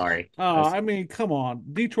to I'm lose. sorry. I mean, come on.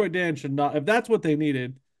 Detroit Dan should not. If that's what they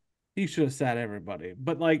needed, he should have sat everybody.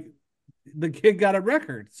 But like, the kid got a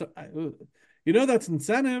record, so that's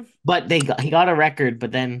incentive. But he got a record,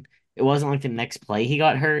 but then it wasn't like the next play he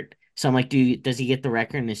got hurt. So I'm like, does he get the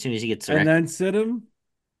record? And as soon as he gets the And record, then sit him.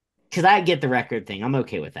 because I get the record thing, I'm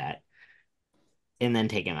okay with that. And then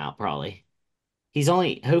take him out probably.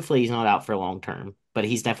 Hopefully he's not out for long term, but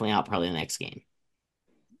he's definitely out probably the next game,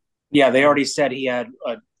 Yeah, they already said he had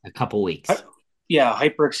a couple weeks.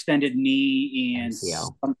 hyperextended knee and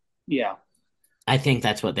MCL. yeah. I think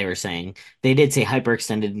that's what they were saying. They did say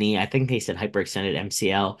hyperextended knee. I think they said hyperextended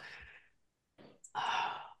MCL.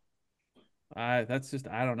 That's just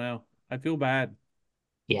I don't know. I feel bad.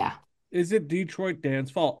 Yeah. Is it Detroit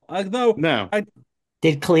Dan's fault? Though No, I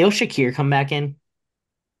Did Khalil Shakir come back in?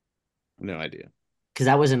 no idea. Because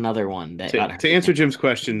that was another one that got To hurt. answer Jim's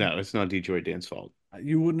question, no, it's not Detroit Dan's fault.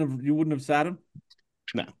 you wouldn't have sat him.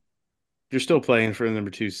 No, you're still playing for the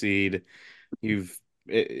number 2 seed.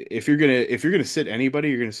 If you're gonna sit anybody,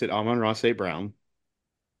 you're gonna sit Amon-Ra St. Brown,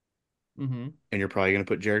 Mm-hmm. and you're probably gonna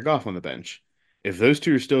put Jared Goff on the bench. If those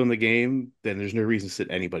two are still in the game, then there's no reason to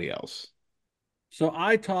sit anybody else. So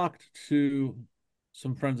I talked to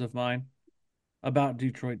some friends of mine about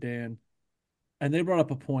Detroit Dan, and they brought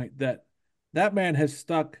up a point that man has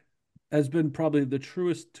been probably the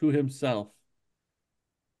truest to himself,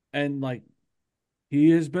 and like he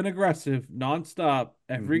has been aggressive nonstop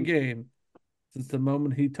every Mhm. game since the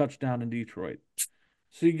moment he touched down in Detroit.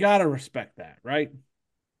 So you gotta respect that, right?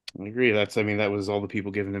 I agree. That was all the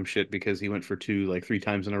people giving him shit because he went for two, like 3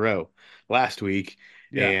 times in a row last week.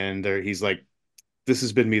 Yeah, And he's like, this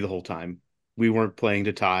has been me the whole time. We weren't playing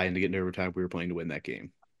to tie and to get into overtime. We were playing to win that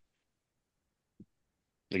game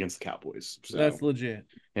against the Cowboys. that's So, legit.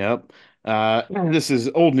 yep. This is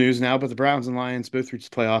old news now, but the Browns and Lions both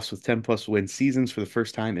reached playoffs with 10 plus win seasons for the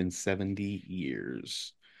first time in 70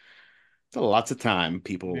 years. It's lots of time,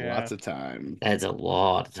 people. Yeah, Lots of time. That's a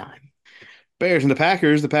lot of time. Bears and the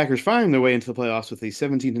Packers. The Packers find their way into the playoffs with a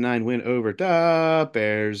 17-9 win over the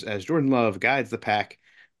Bears as Jordan Love guides the Pack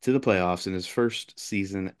to the playoffs in his first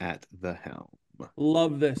season at the helm.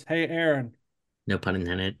 love this. Hey, Aaron, No pun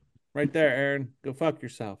intended. right there, Aaron, go fuck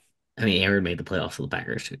yourself. I mean, Aaron made the playoffs for the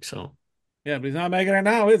Packers too, so Yeah, but he's not making it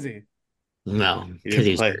now, is he? no, He because didn't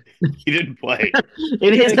he was play. hurt. He didn't play.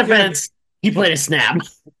 In his Take your defense, he played a snap.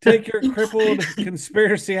 take your crippled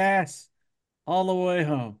conspiracy ass all the way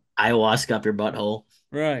home. Ayahuasca up your butthole.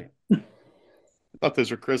 Right. I thought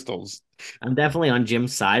those were crystals. I'm definitely on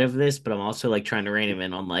Jim's side of this, but I'm also like trying to rein him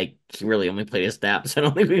in on like he really only played a snap, so I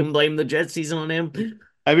don't think we can blame the Jets season on him.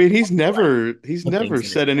 I mean, he's Put never things in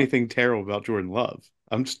his said anything terrible about Jordan Love.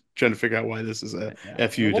 I'm just trying to figure out why this is a Yeah.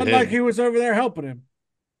 It FU to wasn't like him. he was over there helping him.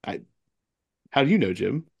 I, how do you know,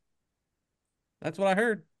 Jim? That's what I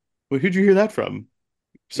heard. Well, who'd you hear that from?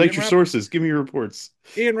 Cite Ian your Rapp- sources. Give me your reports.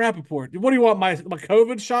 Ian Rappaport. What do you want? My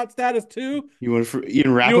COVID shot status too? You want for Ian You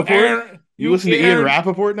Rappaport? Aaron You you listen to Ian Aaron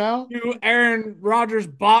Rappaport now? you Aaron Rodgers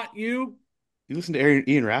bought you You listen to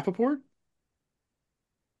Ian Rappaport?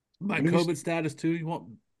 my Let me just- COVID status too. You want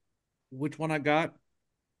which one I got?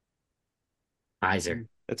 Pfizer.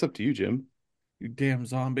 That's up to you, Jim. You damn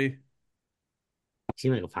zombie.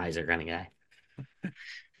 Seems like a Pfizer kind of guy.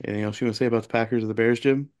 Anything else you want to say about the Packers or the Bears,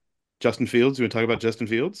 Jim? Justin Fields? You want to talk about Justin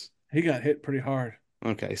Fields? He got hit pretty hard.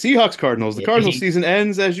 Okay. Seahawks Cardinals. The Cardinals season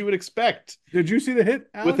ends as you would expect Did you see the hit,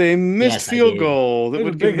 with Alex? a missed Yes, I field did. goal that It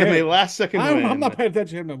was would a give big them a hit. last second win. I'm not paying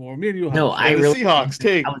attention to him no more. Me and you will No, have a I show. And the really. Seahawks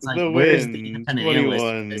take I was like, the where's the win independent analyst?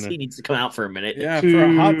 Because 21 he needs to come out for a minute. Yeah, for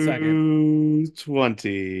a hot second. to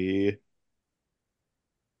 20.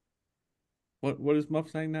 What is Muff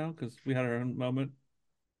saying now? Because we had our own moment.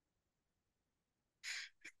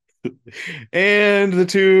 And the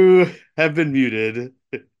two have been muted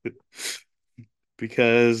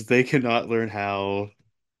because they cannot learn how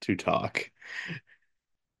to talk.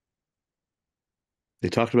 They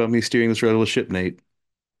talked about me steering this rudderless ship, Nate,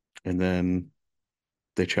 and then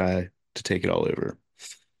they try to take it all over.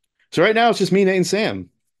 So right now it's just me, Nate, and Sam.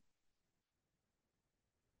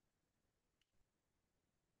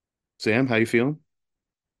 Sam, how you feeling?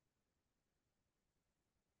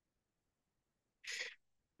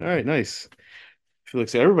 All right, nice. Feel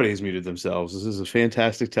like everybody's muted themselves. This is a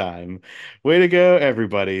fantastic time. Way to go,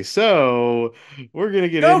 everybody. So we're gonna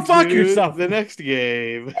get Go fuck into yourself. the next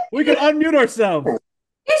game. We can unmute ourselves.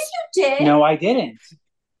 Yes, you did. No, I didn't.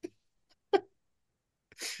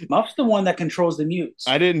 Muff's the one that controls the mutes.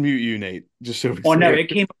 I didn't mute you, Nate. Just so Oh no, clear. it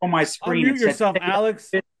came up on my screen. Unmute It said yourself,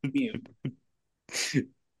 Alex. mute.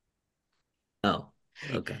 Oh,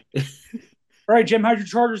 okay. All right, Jim, how'd your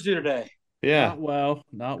Chargers do today? Yeah. Not well.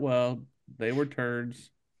 Not well. They were turds.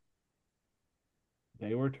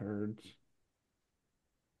 They were turds.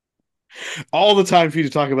 All the time for you to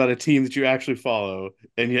talk about a team that you actually follow,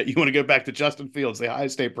 and yet you want to go back to Justin Fields, the Ohio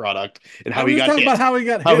State product, and how I'm he just got talking about hit. how he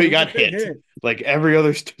got How hit. he It was a got big hit. hit. Like every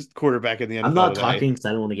other quarterback in the I'm NFL not today. talking because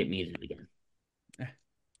I don't want to get muted again.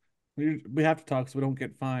 We have to talk so we don't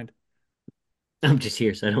get fined. I'm just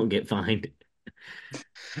here so I don't get fined.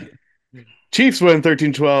 Chiefs win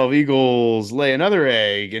 13-12. Eagles lay another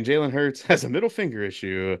egg, and Jalen Hurts has a middle finger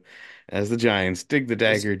issue as the Giants dig the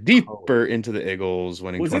Just dagger cold. deeper into the Eagles,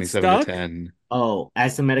 winning Was it 27 to stuck? 10. Oh,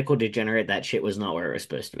 as the medical degenerate, that shit was not where it was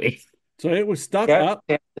supposed to be. So it was stuck Yeah, up.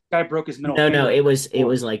 this guy broke his middle No, finger. it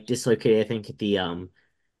was like dislocated, I think, at the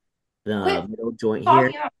Quit middle joint here,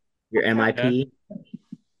 talking about your Yeah. MIP,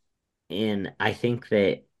 and I think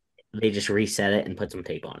that they just reset it and put some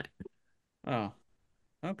tape on it. Oh,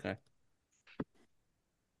 okay.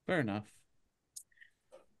 Fair enough.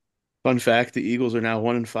 Fun fact, the Eagles are now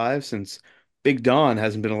 1-5 since Big Don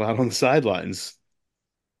hasn't been allowed on the sidelines.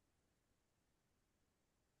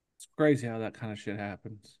 It's crazy how that kind of shit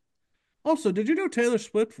happens. Also, did you know Taylor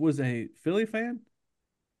Swift was a Philly fan?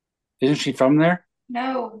 Isn't she from there?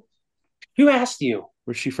 no. Who asked you?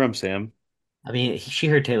 Where's she from, Sam? I mean, she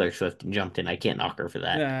heard Taylor Swift and jumped in. I can't knock her for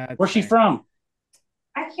that. That's Where's she fair. from?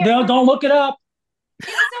 I can't No, remember. don't look it up.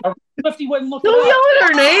 She's A Swifty wouldn't look it Don't up. yell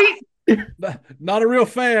at her, Nate. Not a real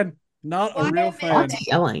fan. Not a Why real am I fan. What's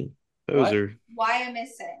yelling? What? Poser. why I'm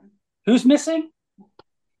missing. Who's missing?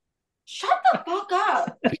 Shut the fuck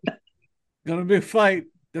up. Gonna be a fight.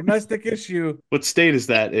 Domestic issue. What state is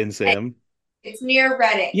that in, Sam? It's near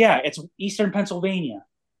Reading. Yeah, it's Eastern Pennsylvania.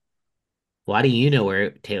 Why do you know where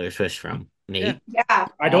Taylor Swift's from, Yeah. Nate? Yeah.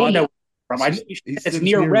 I don't know from. He said It's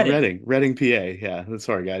near Reading. Reading, PA. Yeah, that's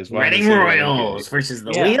sorry, guys. Why am I Reading saying Royals versus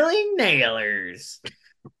the Yeah. Wheeling Nailers.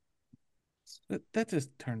 That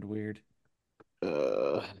just turned weird.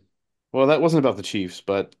 Well, that wasn't about the Chiefs,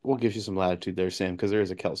 but we'll give you some latitude there, Sam, because there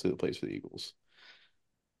is a Kelsey that plays for the Eagles.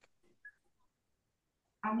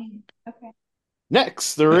 I mean, okay.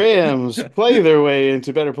 Next, the Rams play their way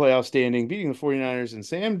into better playoff standing, beating the 49ers and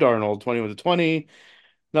Sam Darnold 21-20.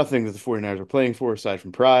 Nothing that the 49ers were playing for aside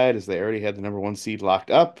from pride, as they already had the number one seed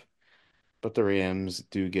locked up. But the Rams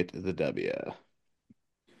do get the W.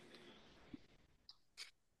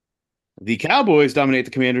 The Cowboys dominate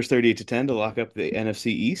the Commanders 38-10 to lock up the NFC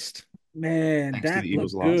East, Man, thanks to the Dak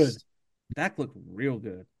Eagles' looked good. loss. Dak looked real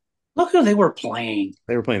good. Look who they were playing.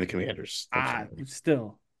 They were playing the Commanders. That's right.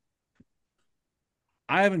 Still,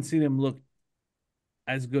 I haven't seen him look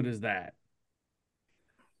as good as that.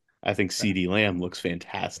 I think CD Lamb looks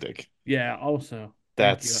fantastic. Yeah, also.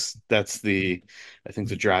 Thank you. That's I think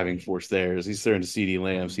the driving force there is he's throwing to CD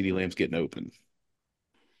Lamb. CD Lamb's getting open.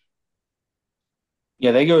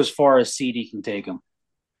 Yeah, they go as far as CD can take them.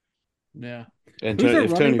 Yeah. And Who's their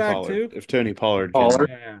if running Tony back Pollard, too? if Tony Pollard can, Pollard.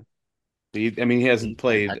 Yeah. I mean, he hasn't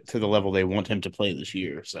played to the level they want him to play this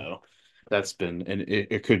year, so that's been and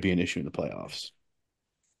it could be an issue in the playoffs.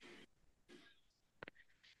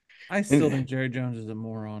 I still think Jerry Jones is a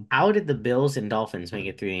moron. How did the Bills and Dolphins make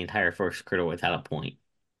it through the entire first quarter without a point?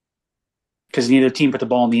 Because neither team put the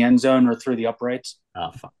ball in the end zone or through the uprights.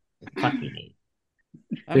 Oh, fuck you, Nate.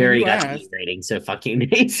 I We mean, already you got asked. the rating, so fuck you,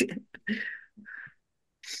 Nate.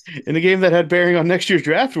 In a game that had bearing on next year's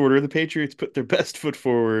draft order, the Patriots put their best foot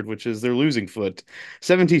forward, which is their losing foot,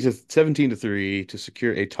 17-3 to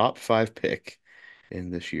secure a top 5 pick in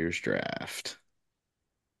this year's draft.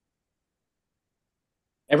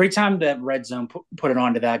 Every time that Red Zone put it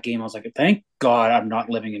onto that game, I was like, thank God I'm not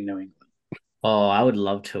living in New England. Oh, I would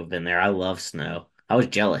love to have been there. I love snow. I was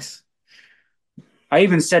jealous. I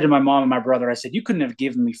even said to my mom and my brother, I said, you couldn't have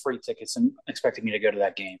given me free tickets and expected me to go to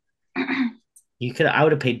that game. You could. I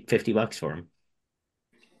would have paid $50 for him.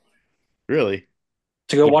 Really?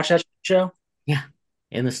 To go Yeah. watch that show? Yeah,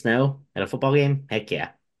 in the snow at a football game. Heck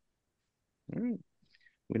yeah. All right.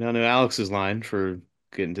 We now know Alex's line for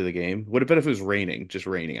getting to the game. What about if it was raining? Just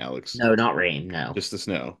raining, Alex. No, not rain. No. Just the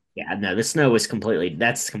snow. Yeah, no. The snow was completely.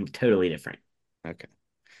 That's totally different. Okay.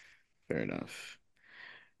 Fair enough.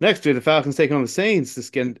 Next, we had the Falcons take on the Saints. This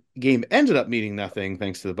game ended up meaning nothing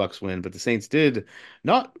thanks to the Bucks win, but the Saints did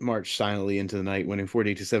not march silently into the night, winning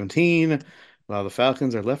 48-17, while the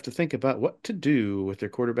Falcons are left to think about what to do with their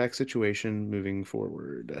quarterback situation moving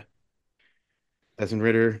forward. Desmond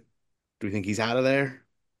Ritter, do we think he's out of there?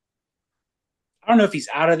 I don't know if he's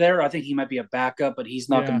out of there. I think he might be a backup, but he's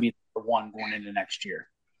not going Yeah. to be the one going into next year.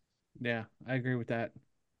 Yeah, I agree with that.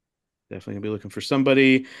 Definitely gonna be looking for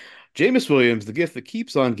somebody. Jameis Williams, the gift that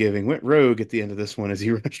keeps on giving, went rogue at the end of this one as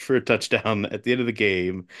he rushed for a touchdown at the end of the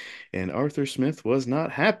game. And Arthur Smith was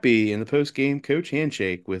not happy in the post-game coach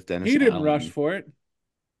handshake with Dennis He didn't rush Allen. for it.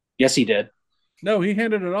 Yes, he did. No, he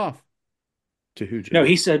handed it off. To who, No, Jim?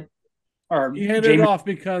 he said, or He handed it Jameis. off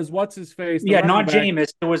because what's his face, the Yeah, running not back.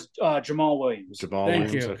 Jameis. It was Jamal Williams. Jamal Thank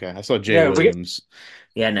Williams. you. Okay, I saw Jay Yeah, Williams.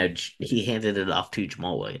 Yeah, no, he handed it off to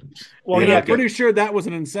Jamal Williams. well, Yeah, And yeah, I'm like a pretty sure that was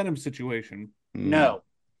an incentive situation. hmm. no.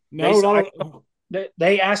 They, No, I, not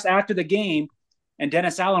they asked after the game, and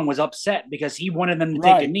Dennis Allen was upset because he wanted them to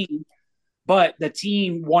take a right. knee, but the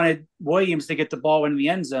team wanted Williams to get the ball into the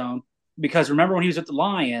end zone because remember when he was at the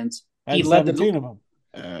Lions, Had 17 of them.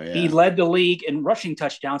 Oh he yeah. led the league in rushing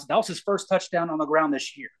touchdowns. That was his first touchdown on the ground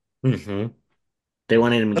this year. Hmm. They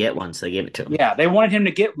wanted him to get one, so they gave it to him. Yeah, they wanted him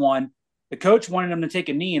to get one. The coach wanted him to take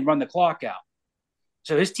a knee and run the clock out.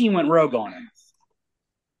 So his team went rogue on him.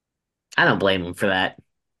 I don't blame him for that.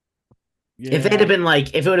 If it Yeah. had been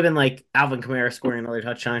like, if it would have been like Alvin Kamara scoring another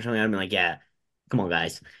touchdown or something, I'd been like, yeah, come on,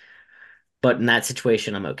 guys. But in that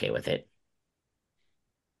situation, I'm okay with it.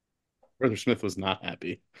 Arthur Smith was not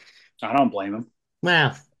happy. I don't blame him.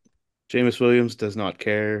 Well, Jameis Williams does not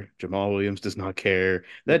care. Jamal Williams does not care.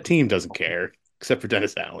 That team doesn't care, except for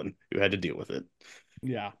Dennis Allen, who had to deal with it.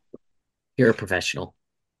 Yeah. you're a professional.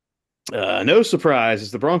 No surprise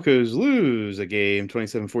as the Broncos lose a game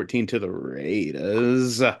 27-14 to the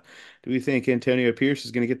Raiders. Do we think Antonio Pierce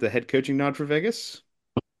is going to get the head coaching nod for Vegas?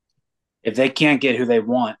 If they can't get who they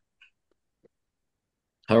want,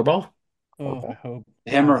 Harbaugh? Oh, I hope.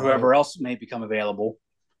 him God, or I hope. whoever else may become available.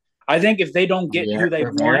 I think if they don't get who they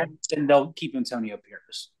Rivera? want, then they'll keep Antonio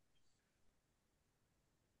Pierce.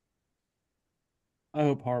 I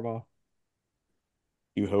hope Harbaugh.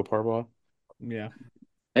 You hope Harbaugh? Yeah.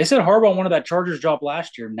 They said Harbaugh wanted that Chargers job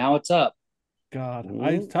last year. Now it's up. God,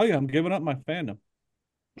 I Ooh. tell you, I'm giving up my fandom.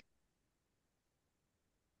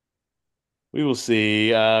 We will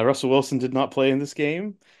see. Russell Wilson did not play in this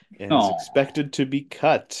game and is Oh, expected to be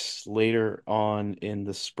cut later on in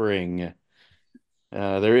the spring.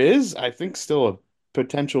 There is, I think, still a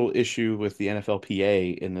potential issue with the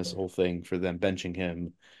NFLPA in this whole thing for them benching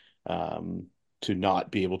him to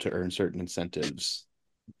not be able to earn certain incentives.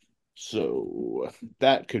 So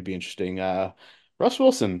that could be interesting. Russ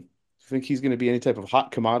Wilson, think he's going to be any type of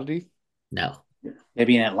hot commodity? No.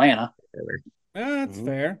 maybe in Atlanta. That's Mhm.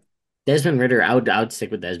 fair. Desmond Ritter, I would stick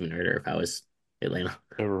with Desmond Ritter if I was Atlanta.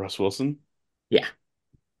 Over Russ Wilson? Yeah.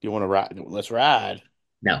 You want to ride? Let's ride.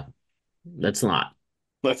 No, that's not.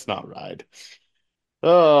 Let's not ride.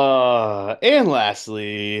 And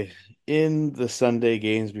lastly, in the Sunday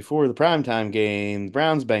games before the primetime game,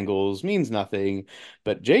 Browns Bengals means nothing,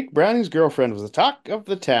 but Jake Browning's girlfriend was the talk of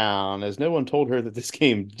the town as no one told her that this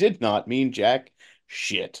game did not mean jack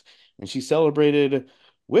shit. And she celebrated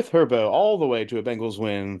with her bow all the way to a Bengals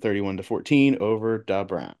win 31-14 over the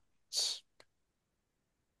Browns.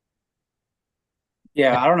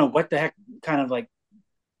 Yeah, I don't know what the heck kind of like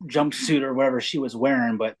jumpsuit or whatever she was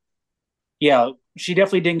wearing, but yeah, she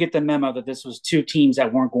definitely didn't get the memo that this was two teams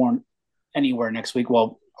that weren't going anywhere next week.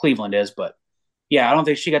 Well, Cleveland is, but yeah, I don't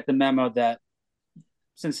think she got the memo that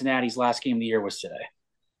Cincinnati's last game of the year was today.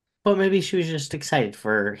 But maybe she was just excited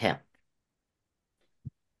for him.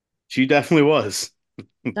 She definitely was.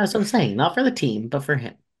 That's what I'm saying. Not for the team, but for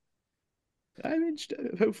him. I mean,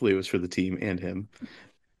 hopefully it was for the team and him.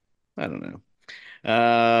 I don't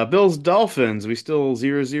know. Bills Dolphins. We still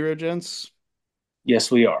 0-0, gents.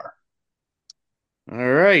 Yes, we are. All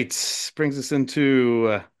right. Brings us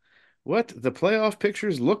into what the playoff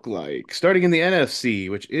pictures look like. Starting in the NFC,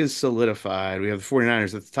 which is solidified. We have the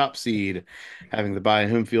 49ers at the top seed, having the bye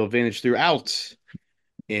and home field advantage throughout.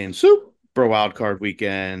 In Super Wild Card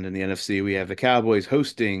weekend in the NFC, we have the Cowboys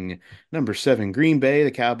hosting number 7 Green Bay.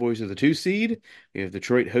 The Cowboys are the 2 seed. We have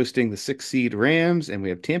Detroit hosting the 6 seed Rams, and we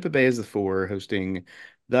have Tampa Bay as the 4 hosting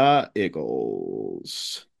the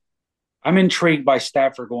Eagles. I'm intrigued by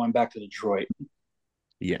Stafford going back to Detroit.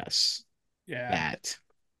 Yes, Yeah. that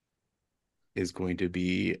is going to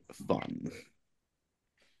be fun.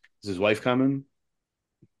 Is his wife coming?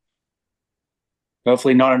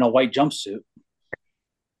 Hopefully, not in a white jumpsuit.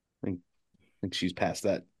 I think she's past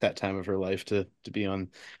that time of her life to be on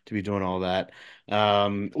to be doing all that.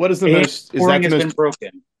 What is the And most? Is that scoring the has been most?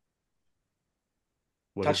 broken.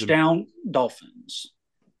 What is the Touchdown, Dolphins.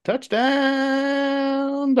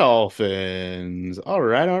 touchdown Dolphins? All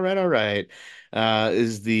right, all right, all right.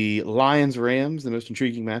 Is the Lions Rams the most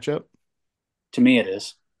intriguing matchup? To me, it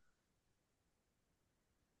is.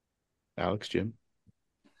 Alex, Jim.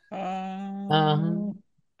 Um,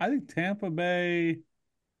 I think Tampa Bay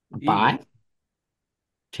bye. Eagles.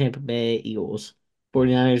 Tampa Bay Eagles.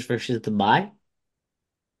 49ers versus the bye.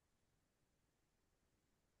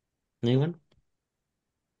 Anyone?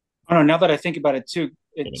 I don't know. Now that I think about it, too,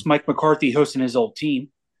 it's Kidding. Mike McCarthy hosting his old team.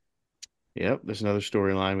 Yep, there's another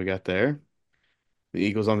storyline we got there. The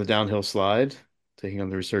Eagles on the downhill slide, taking on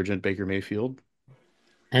the resurgent Baker Mayfield.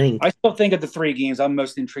 I think, I still think of the three games, I'm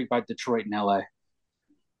most intrigued by Detroit and LA.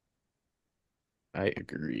 I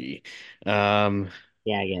agree. Um,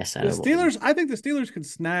 yeah, I guess. The Steelers, I think the Steelers could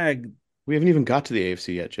snag. we haven't even got to the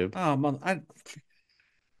AFC yet, Chip. Oh, mother,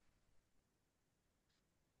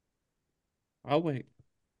 I'll wait.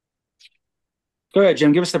 Go ahead,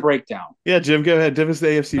 Jim. Give us the breakdown. Yeah, Jim, go ahead. Give us the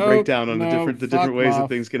AFC Nope, breakdown on no, the different fuck ways that Muff.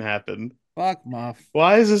 things can happen. Fuck Muff.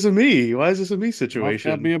 Why is this a me? Why is this a me Muff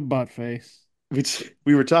gotta be situation? a butt face.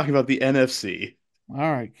 We were talking about the NFC. All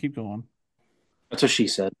right, keep going. That's what she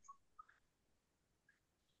said.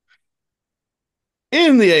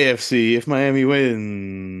 In the AFC, if Miami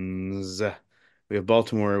wins, we have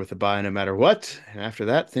Baltimore with a bye no matter what. And after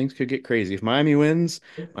that, things could get crazy. If Miami wins,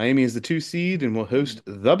 Miami is the 2 seed and will host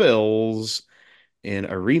the Bills in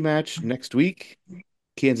a rematch next week.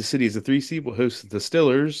 Kansas City is the 3 seed, will host the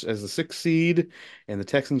Steelers as the 6 seed, and the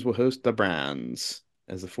Texans will host the Browns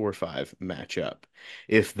as the 4-5 matchup.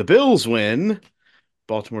 If the Bills win,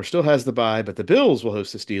 Baltimore still has the bye, but the Bills will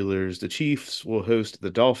host the Steelers, the Chiefs will host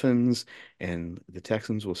the Dolphins, and the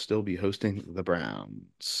Texans will still be hosting the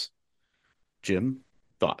Browns. Jim,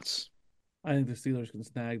 thoughts? I think the Steelers can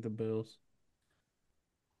snag the Bills.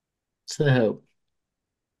 It's the hope.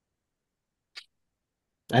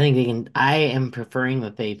 I think they can. I am preferring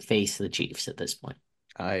that they face the Chiefs at this point.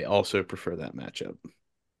 I also prefer that matchup.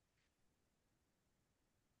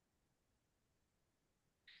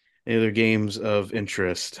 Any other games of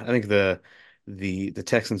interest? I think the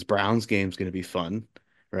Texans Browns game is going to be fun,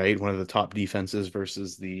 right? One of the top defenses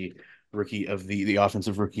versus the rookie of the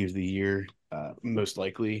offensive rookie of the year, most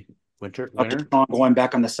likely winner. Sean going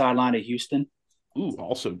back on the sideline of Houston. Ooh,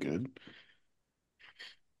 also good.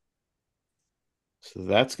 So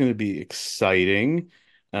that's going to be exciting.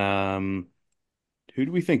 Um, who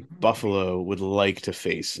do we think Buffalo would like to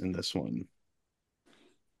face in this one?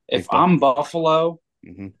 If Think I'm Buffalo,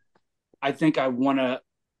 hmm I think I want to.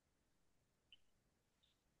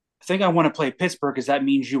 I think I want to play Pittsburgh because that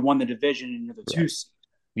means you won the division and you're the two Right. seed.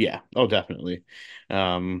 Yeah. Oh, definitely. I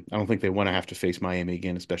don't think they want to have to face Miami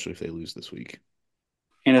again, especially if they lose this week.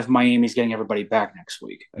 And if Miami's getting everybody back next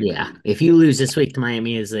week. Yeah. Agreed. If you lose this week to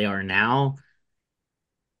Miami as they are now,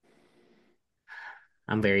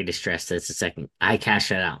 I'm very distressed. That's the second. I cashed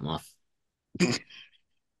that out, Muff. What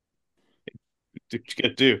you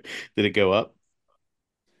gotta do? Did it go up?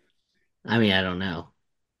 I mean, I don't know.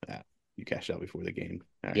 Yeah, you cashed out before the game.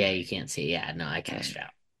 All right. Yeah, you can't see. Yeah, no, I All cashed right.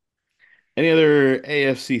 out. Any other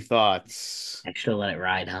AFC thoughts? I should have let it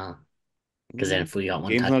ride, huh? Because then if we got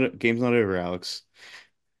one Game's touch, not over, Alex.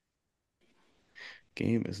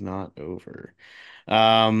 Game is not over.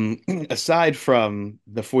 Aside from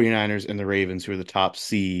the 49ers and the Ravens, who are the top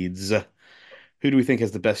seeds, who do we think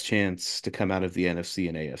has the best chance to come out of the NFC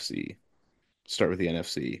and AFC? Start with the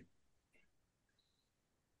NFC.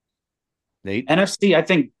 Nate? NFC, I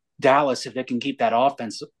think Dallas, if they can keep that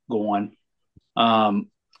offense going.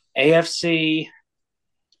 AFC, I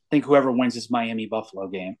think whoever wins this Miami Buffalo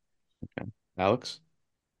game. Okay. Alex?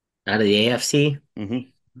 out of the AFC,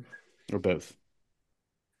 Mm-hmm. Or both.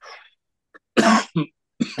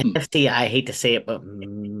 AFC, I hate to say it, but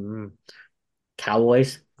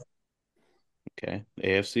Cowboys. Okay.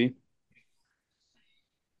 AFC?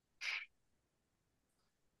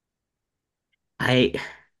 I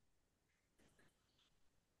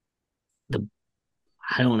the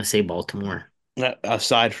I don't want to say Baltimore.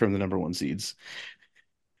 Aside from the number one seeds.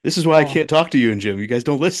 This is why I Oh, can't talk to you and Jim. You guys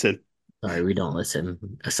don't listen. Sorry, we don't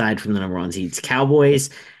listen. Aside from the number one seeds, Cowboys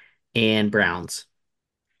and Browns.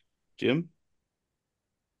 Jim?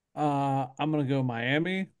 I'm gonna go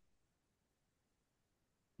Miami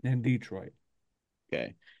and Detroit.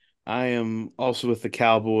 Okay. I am also with the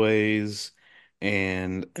Cowboys,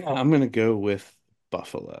 and I'm going to go with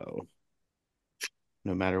Buffalo,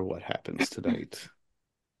 no matter what happens tonight.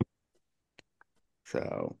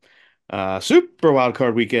 So, Super Wild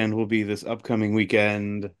Card Weekend will be this upcoming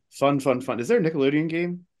weekend. Fun, fun, fun. Is there a Nickelodeon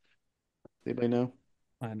game? Anybody know?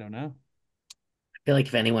 I don't know. I feel like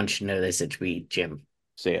if anyone should know this, it should be Jim.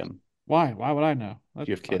 Sam, Why? Why would I know? you That's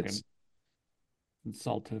have fucking kids.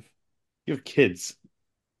 insultive. You have kids.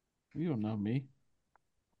 You don't know me.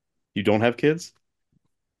 You don't have kids?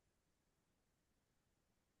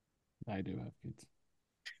 I do have kids.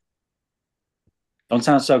 Don't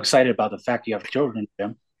sound so excited about the fact you have children,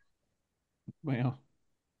 Jim. Well,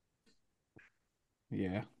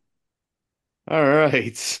 Yeah. All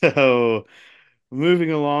right. So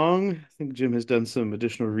moving along, I think Jim has done some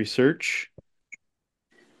additional research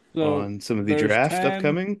So on some of the there's draft 10.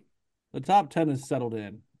 upcoming. The top 10 is settled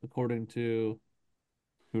in, according to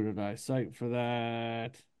who did I cite for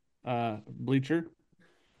that? Bleacher.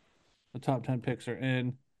 The top 10 picks are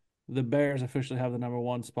in. The Bears officially have the number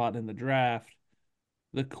one spot in the draft.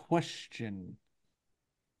 The question,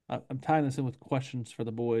 I'm tying this in with questions for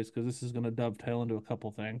the boys because this is going to dovetail into a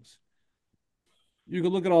couple things. You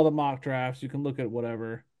can look at all the mock drafts, you can look at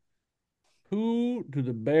whatever. Who do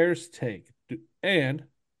the Bears take? And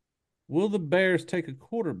will the Bears take a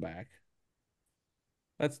quarterback?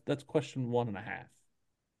 That's question one and a half.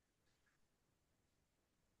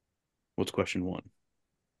 What's question one?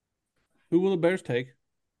 Who will the Bears take?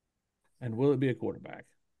 And will it be a quarterback?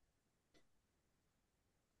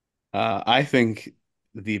 I think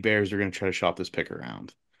the Bears are going to try to shop this pick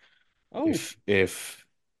around. Oh, If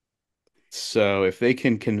they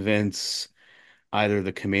can convince either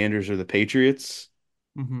the Commanders or the Patriots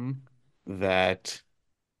mm-hmm. that,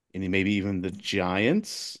 and maybe even the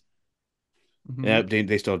Giants, Mm-hmm. yeah,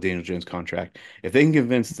 they still have Daniel Jones' contract. If they can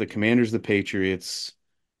convince the Commanders, the Patriots,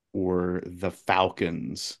 or the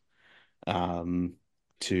Falcons um,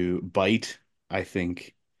 to bite, I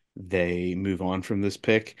think they move on from this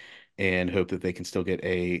pick and hope that they can still get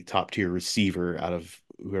a top tier receiver out of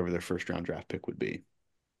whoever their first round draft pick would be.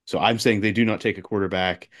 So I'm saying they do not take a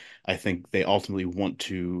quarterback. I think they ultimately want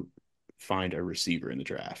to find a receiver in the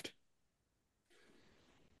draft.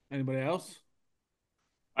 Anybody else?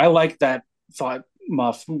 I like that thought,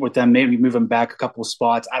 Muff, with them maybe moving back a couple of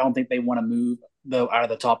spots. I don't think they want to move though out of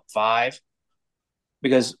the top five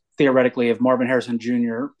because theoretically, if Marvin Harrison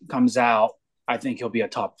Jr. comes out, I think he'll be a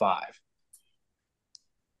top five.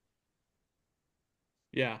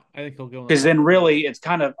 Yeah, I think he'll go in the Because top then four. really it's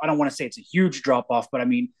kind of, I don't want to say it's a huge drop off, but I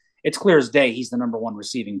mean it's clear as day he's the number one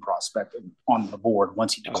receiving prospect on the board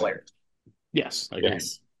once he Oh yeah. declares. Yes, I agree.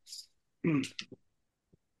 Yes.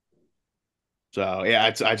 So yeah,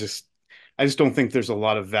 I just don't think there's a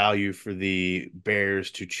lot of value for the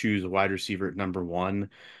Bears to choose a wide receiver at number one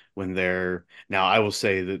when they're now. I will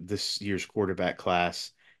say that this year's quarterback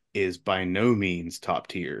class is by no means top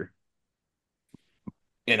tier,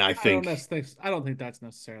 and I think I don't think that's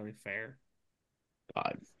necessarily fair.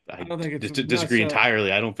 I, I I don't think it's just disagree necessarily.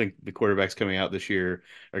 entirely. I don't think the quarterbacks coming out this year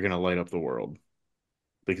are going to light up the world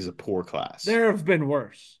because of poor class. There have been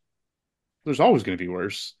worse, There's always going to be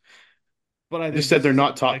worse. but I I just think said this they're is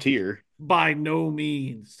not top like tier. by no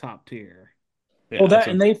means top tier. Well, Yeah, that's that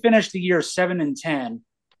what and they finished the year 7-10.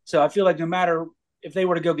 So I feel like no matter if they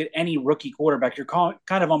were to go get any rookie quarterback, you're kind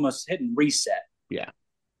of almost hitting reset. yeah.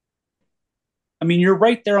 I mean, you're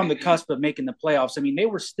right there on the cusp of making the playoffs. I mean, they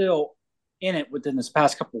were still in it within this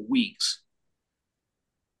past couple of weeks.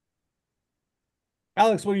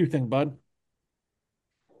 Alex, what do you think, bud?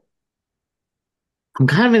 I'm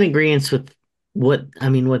kind of in agreement with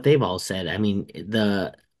what they've all said. I mean,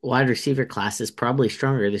 the wide receiver class is probably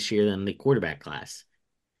stronger this year than the quarterback class.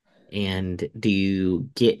 And do you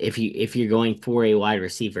get if you're going for a wide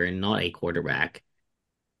receiver and not a quarterback,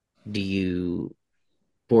 do you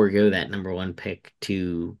forego that number one pick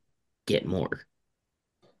to get more?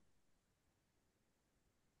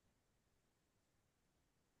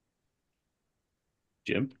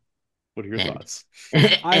 Jim, what are your And thoughts?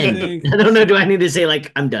 I and think I don't know, do I need to say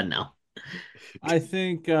like I'm done now? I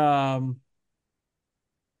think I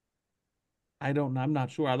don't know. I'm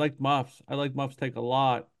not sure. I like Muffs. I like Muffs take a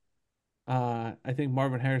lot. I think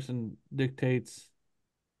Marvin Harrison dictates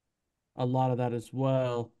a lot of that as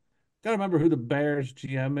well. Gotta remember who the Bears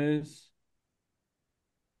GM is.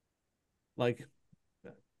 Like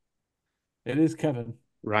it is Kevin.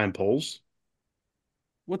 Ryan Poles,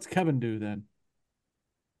 What's Kevin do then?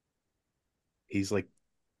 he's like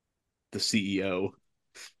the CEO.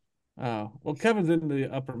 Oh, well, Kevin's in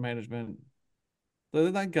the upper management.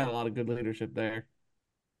 So they got a lot of good leadership there.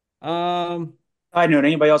 Um, I know.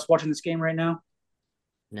 Anybody else watching this game right now?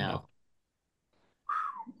 no. No.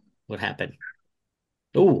 What happened?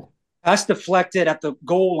 Oh, Pass deflected at the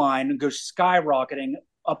goal line and goes skyrocketing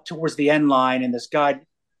up towards the end line. And this guy,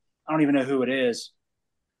 I don't even know who it is,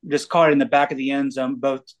 just caught it in the back of the end zone,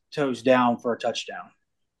 both toes down for a touchdown.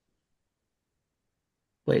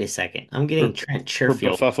 wait a second. I'm getting For Trent for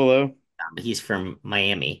Sherfield. Buffalo. He's from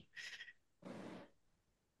Miami.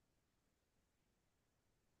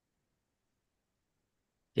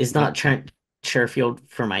 Is Uh, not Trent Sherfield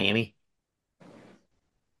for Miami?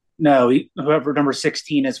 No, whoever number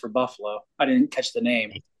 16 is for Buffalo. I didn't catch the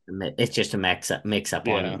name. It's just a mix up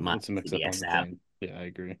on yeah, my it's a mix up on CBS the app. thing. Yeah, I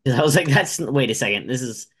agree. 'Cause I was like, that's wait a second.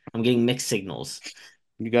 I'm getting mixed signals.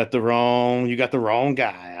 You got the wrong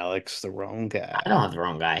guy, Alex. The wrong I don't guy. have the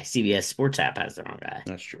wrong guy. CBS Sports app has the wrong guy.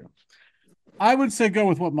 That's true. I would say go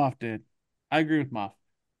with what Moff did. I agree with Moff.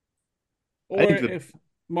 I Or think if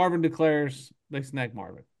Marvin declares, they snag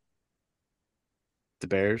Marvin. the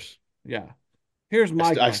Bears. Yeah. Here's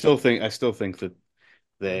my question. I still think that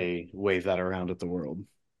they wave that around at the world.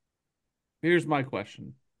 Here's my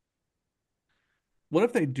question. What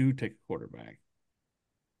if they do take a quarterback?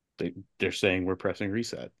 They're saying we're pressing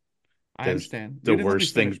reset I because understand. You didn't let me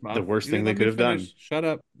finish, the Muff. worst You thing didn't they let me could have finish. done. Shut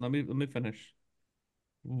up. Let me finish.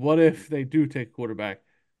 What if they do take a quarterback?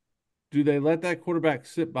 Do they let that quarterback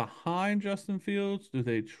sit behind Justin Fields? Do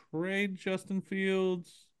they trade Justin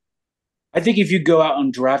Fields? I think if you go out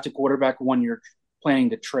and draft a quarterback when you're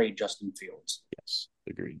planning to trade Justin Fields. Yes,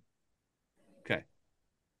 agreed. Okay.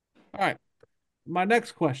 All right. My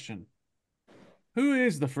next question. Who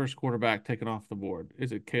is the first quarterback taken off the board?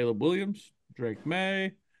 Is it Caleb Williams, Drake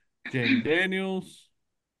May, Jaden Daniels?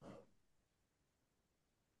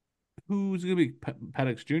 Who's going to be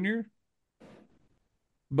Penix Jr.?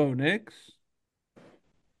 Bo Nix?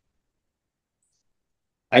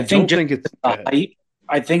 I I think don't just think it's the hype,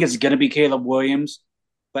 I think it's going to be Caleb Williams.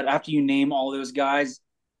 But after you name all those guys,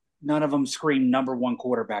 none of them scream number one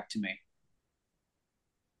quarterback to me.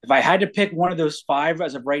 If I had to pick one of those five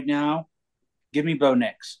as of right now, give me Bo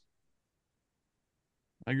Nix.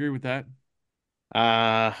 I agree with that.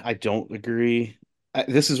 I don't agree.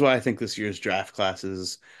 This is why I think this year's draft class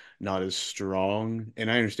is not as strong. And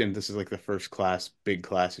I understand this is like the first class, big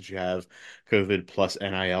class that you have, COVID plus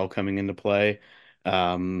NIL coming into play.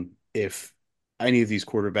 If any of these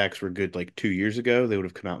quarterbacks were good like 2 years ago, they would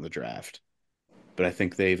have come out in the draft. But I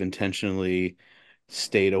think they've intentionally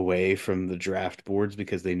stayed away from the draft boards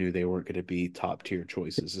because they knew they weren't going to be top tier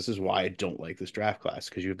choices. This is why I don't like this draft class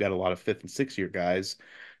because you've got a lot of fifth and sixth year guys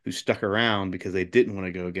who stuck around because they didn't want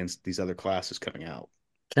to go against these other classes coming out.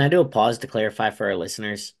 Can I do a pause to clarify for our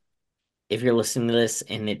listeners? If you're listening to this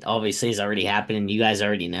and it obviously has already happened and you guys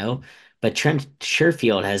already know, but Trent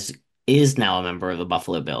Sherfield is now a member of the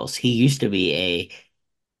Buffalo Bills. He used to be a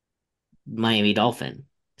Miami Dolphin.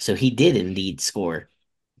 So he did indeed score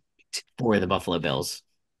for the Buffalo Bills.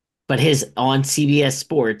 But his on CBS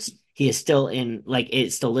Sports, he is still in like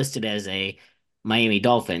it's still listed as a Miami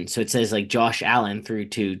Dolphin. So it says like Josh Allen threw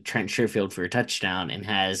to Trent Sherfield for a touchdown and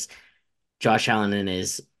has Josh Allen in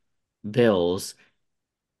his Bills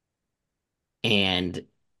and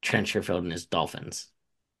Trent Sherfield in his Dolphins.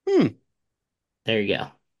 Hmm. There you go.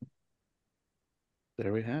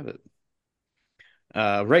 There we have it.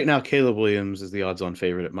 Right now, Caleb Williams is the odds-on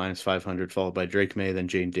favorite at minus 500, followed by Drake May, then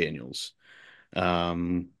Jane Daniels.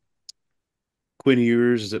 Um, Quinn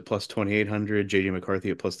Ewers is at plus 2,800, JJ McCarthy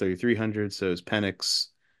at plus 3,300, so is Penix,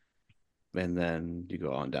 and then you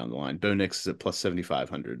go on down the line. Bo Nix is at plus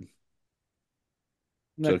 7,500.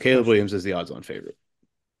 So Next Caleb question. Williams is the odds-on favorite.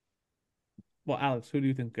 Well, Alex, who do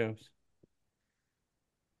you think goes?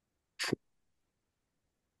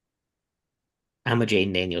 I'm a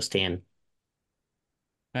Jaden Daniels stan.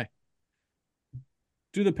 Hey,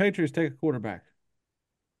 do the Patriots take a quarterback?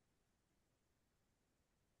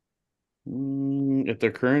 If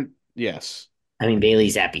they're current, yes. I mean, Bailey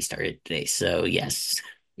Zappi started today, so yes.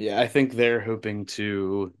 Yeah, I think they're hoping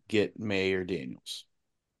to get May or Daniels,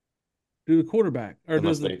 Do the quarterback or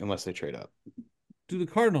unless they trade up. do the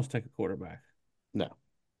Cardinals take a quarterback? No,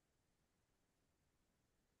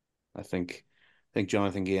 I think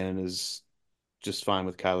Jonathan Gannon is just fine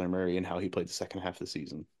with Kyler Murray and how he played the second half of the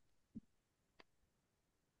season.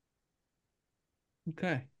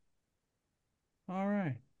 Okay. All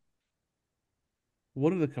right. What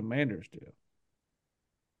do the Commanders do? I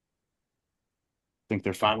think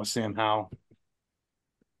they're fine with Sam Howell.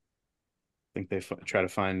 I think they try to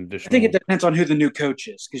find I think it additional. depends on who the new coach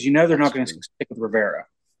is because you know they're That's not going to true. stick with Rivera.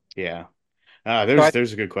 Yeah. So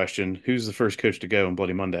There's a good question. Who's the first coach to go on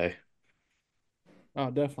Bloody Monday?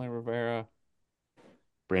 Oh, definitely Rivera.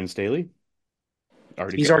 Brandon Staley?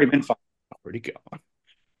 Already he's gone. already been fired. Already gone.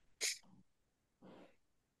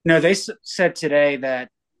 No, they said today that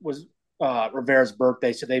was Rivera's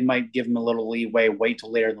birthday, so they might give him a little leeway, wait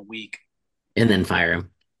till later in the week. And then fire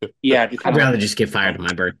him. Yeah, to I'd kind of rather just get fired on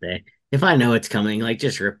my birthday. If I know it's coming, like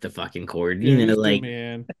just rip the fucking cord. Yeah, just do Like me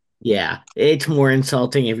in. yeah, it's more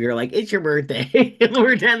insulting if you're like, it's your birthday.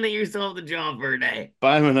 Pretend that you still have the job for a day.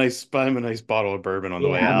 Buy him a nice bottle of bourbon on the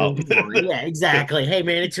way Yeah, out. move forward. Yeah, exactly. Hey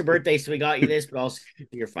man, it's your birthday, so we got you this, but also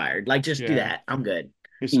you're fired. Like just do Yeah. that. I'm good.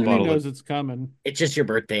 Here's a And he bottle of knows it's coming. It's just your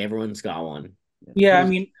birthday. Everyone's got one. yeah. I here's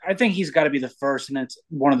mean, I think he's got to be the first, and it's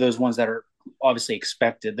one of those ones that are obviously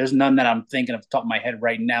expected. There's none that I'm thinking of the top of my head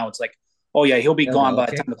right now. It's like, oh yeah, he'll be Bill gone by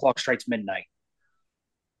the time Belichick. the clock strikes midnight.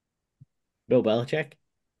 Bill Belichick.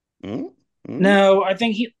 Mm, mm. No, I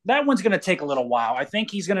think that one's going to take a little while. I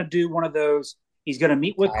think he's going to do one of those. He's going to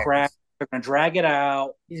meet with Kraft. Tires. They're going to drag it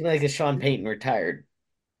out. He's like a Sean Payton retired.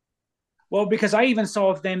 Well, because I even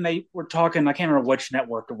saw a thing they were talking. I can't remember which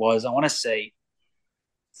network it was. I want to say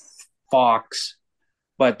Fox,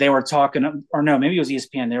 but they were talking, or no, maybe it was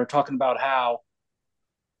ESPN. They were talking about how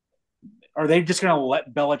are they just going to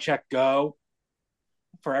let Belichick go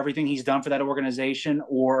for everything he's done for that organization,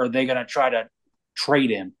 or are they going to try to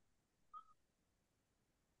trade him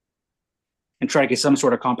and try to get some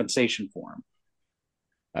sort of compensation for him?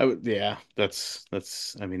 I would, yeah,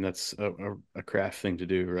 I mean, that's a craft thing to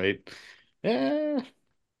do, right? Yeah,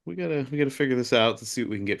 we gotta figure this out to see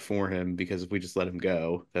what we can get for him because if we just let him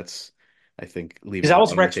go, that's, I think, leaving Because that money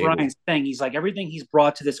was on the Rex table. Ryan's thing. He's like everything he's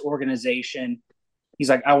brought to this organization. He's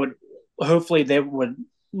like, I would hopefully they would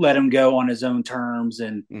let him go on his own terms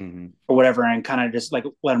and Hmm. or whatever, and kind of just like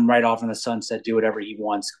let him right off in the sunset, do whatever he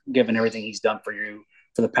wants, given everything he's done for you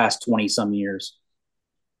for the past 20 some years.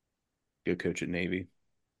 Go coach at Navy.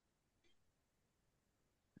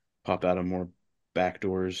 Pop out on more back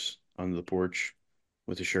doors on the porch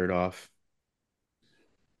with his shirt off.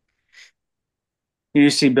 You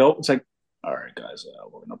see Bill, it's like, all right, guys,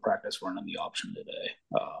 we're going to practice running the option today.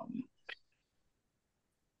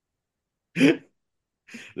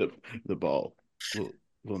 the the ball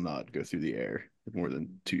will not go through the air more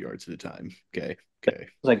than 2 yards at a time. Okay, okay.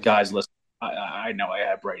 It's like, guys, listen, I know I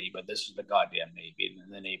have Brady, but this is the goddamn Navy. And in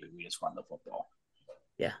the Navy, we just run the football.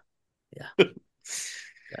 Yeah. Yeah.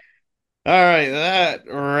 All right, that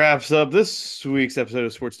wraps up this week's episode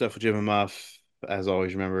of Sports Stuff with Jim and Muff. As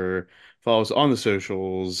always, remember, follow us on the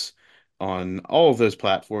socials on all of those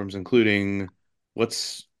platforms, including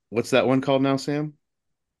what's that one called now, Sam?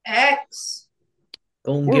 X.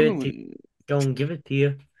 Go and give it to Formerly, Go and give it to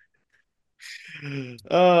you.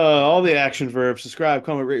 all the action verbs: subscribe,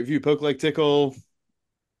 comment, rate, review, poke, like, tickle.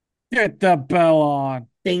 Get the bell on.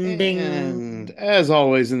 Ding And ding. as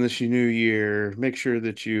always in this new year, make sure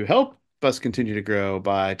that you help us continue to grow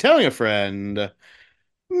by telling a friend,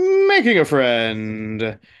 making a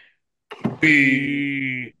friend.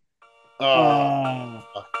 Be Be uh,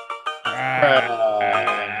 uh, friend.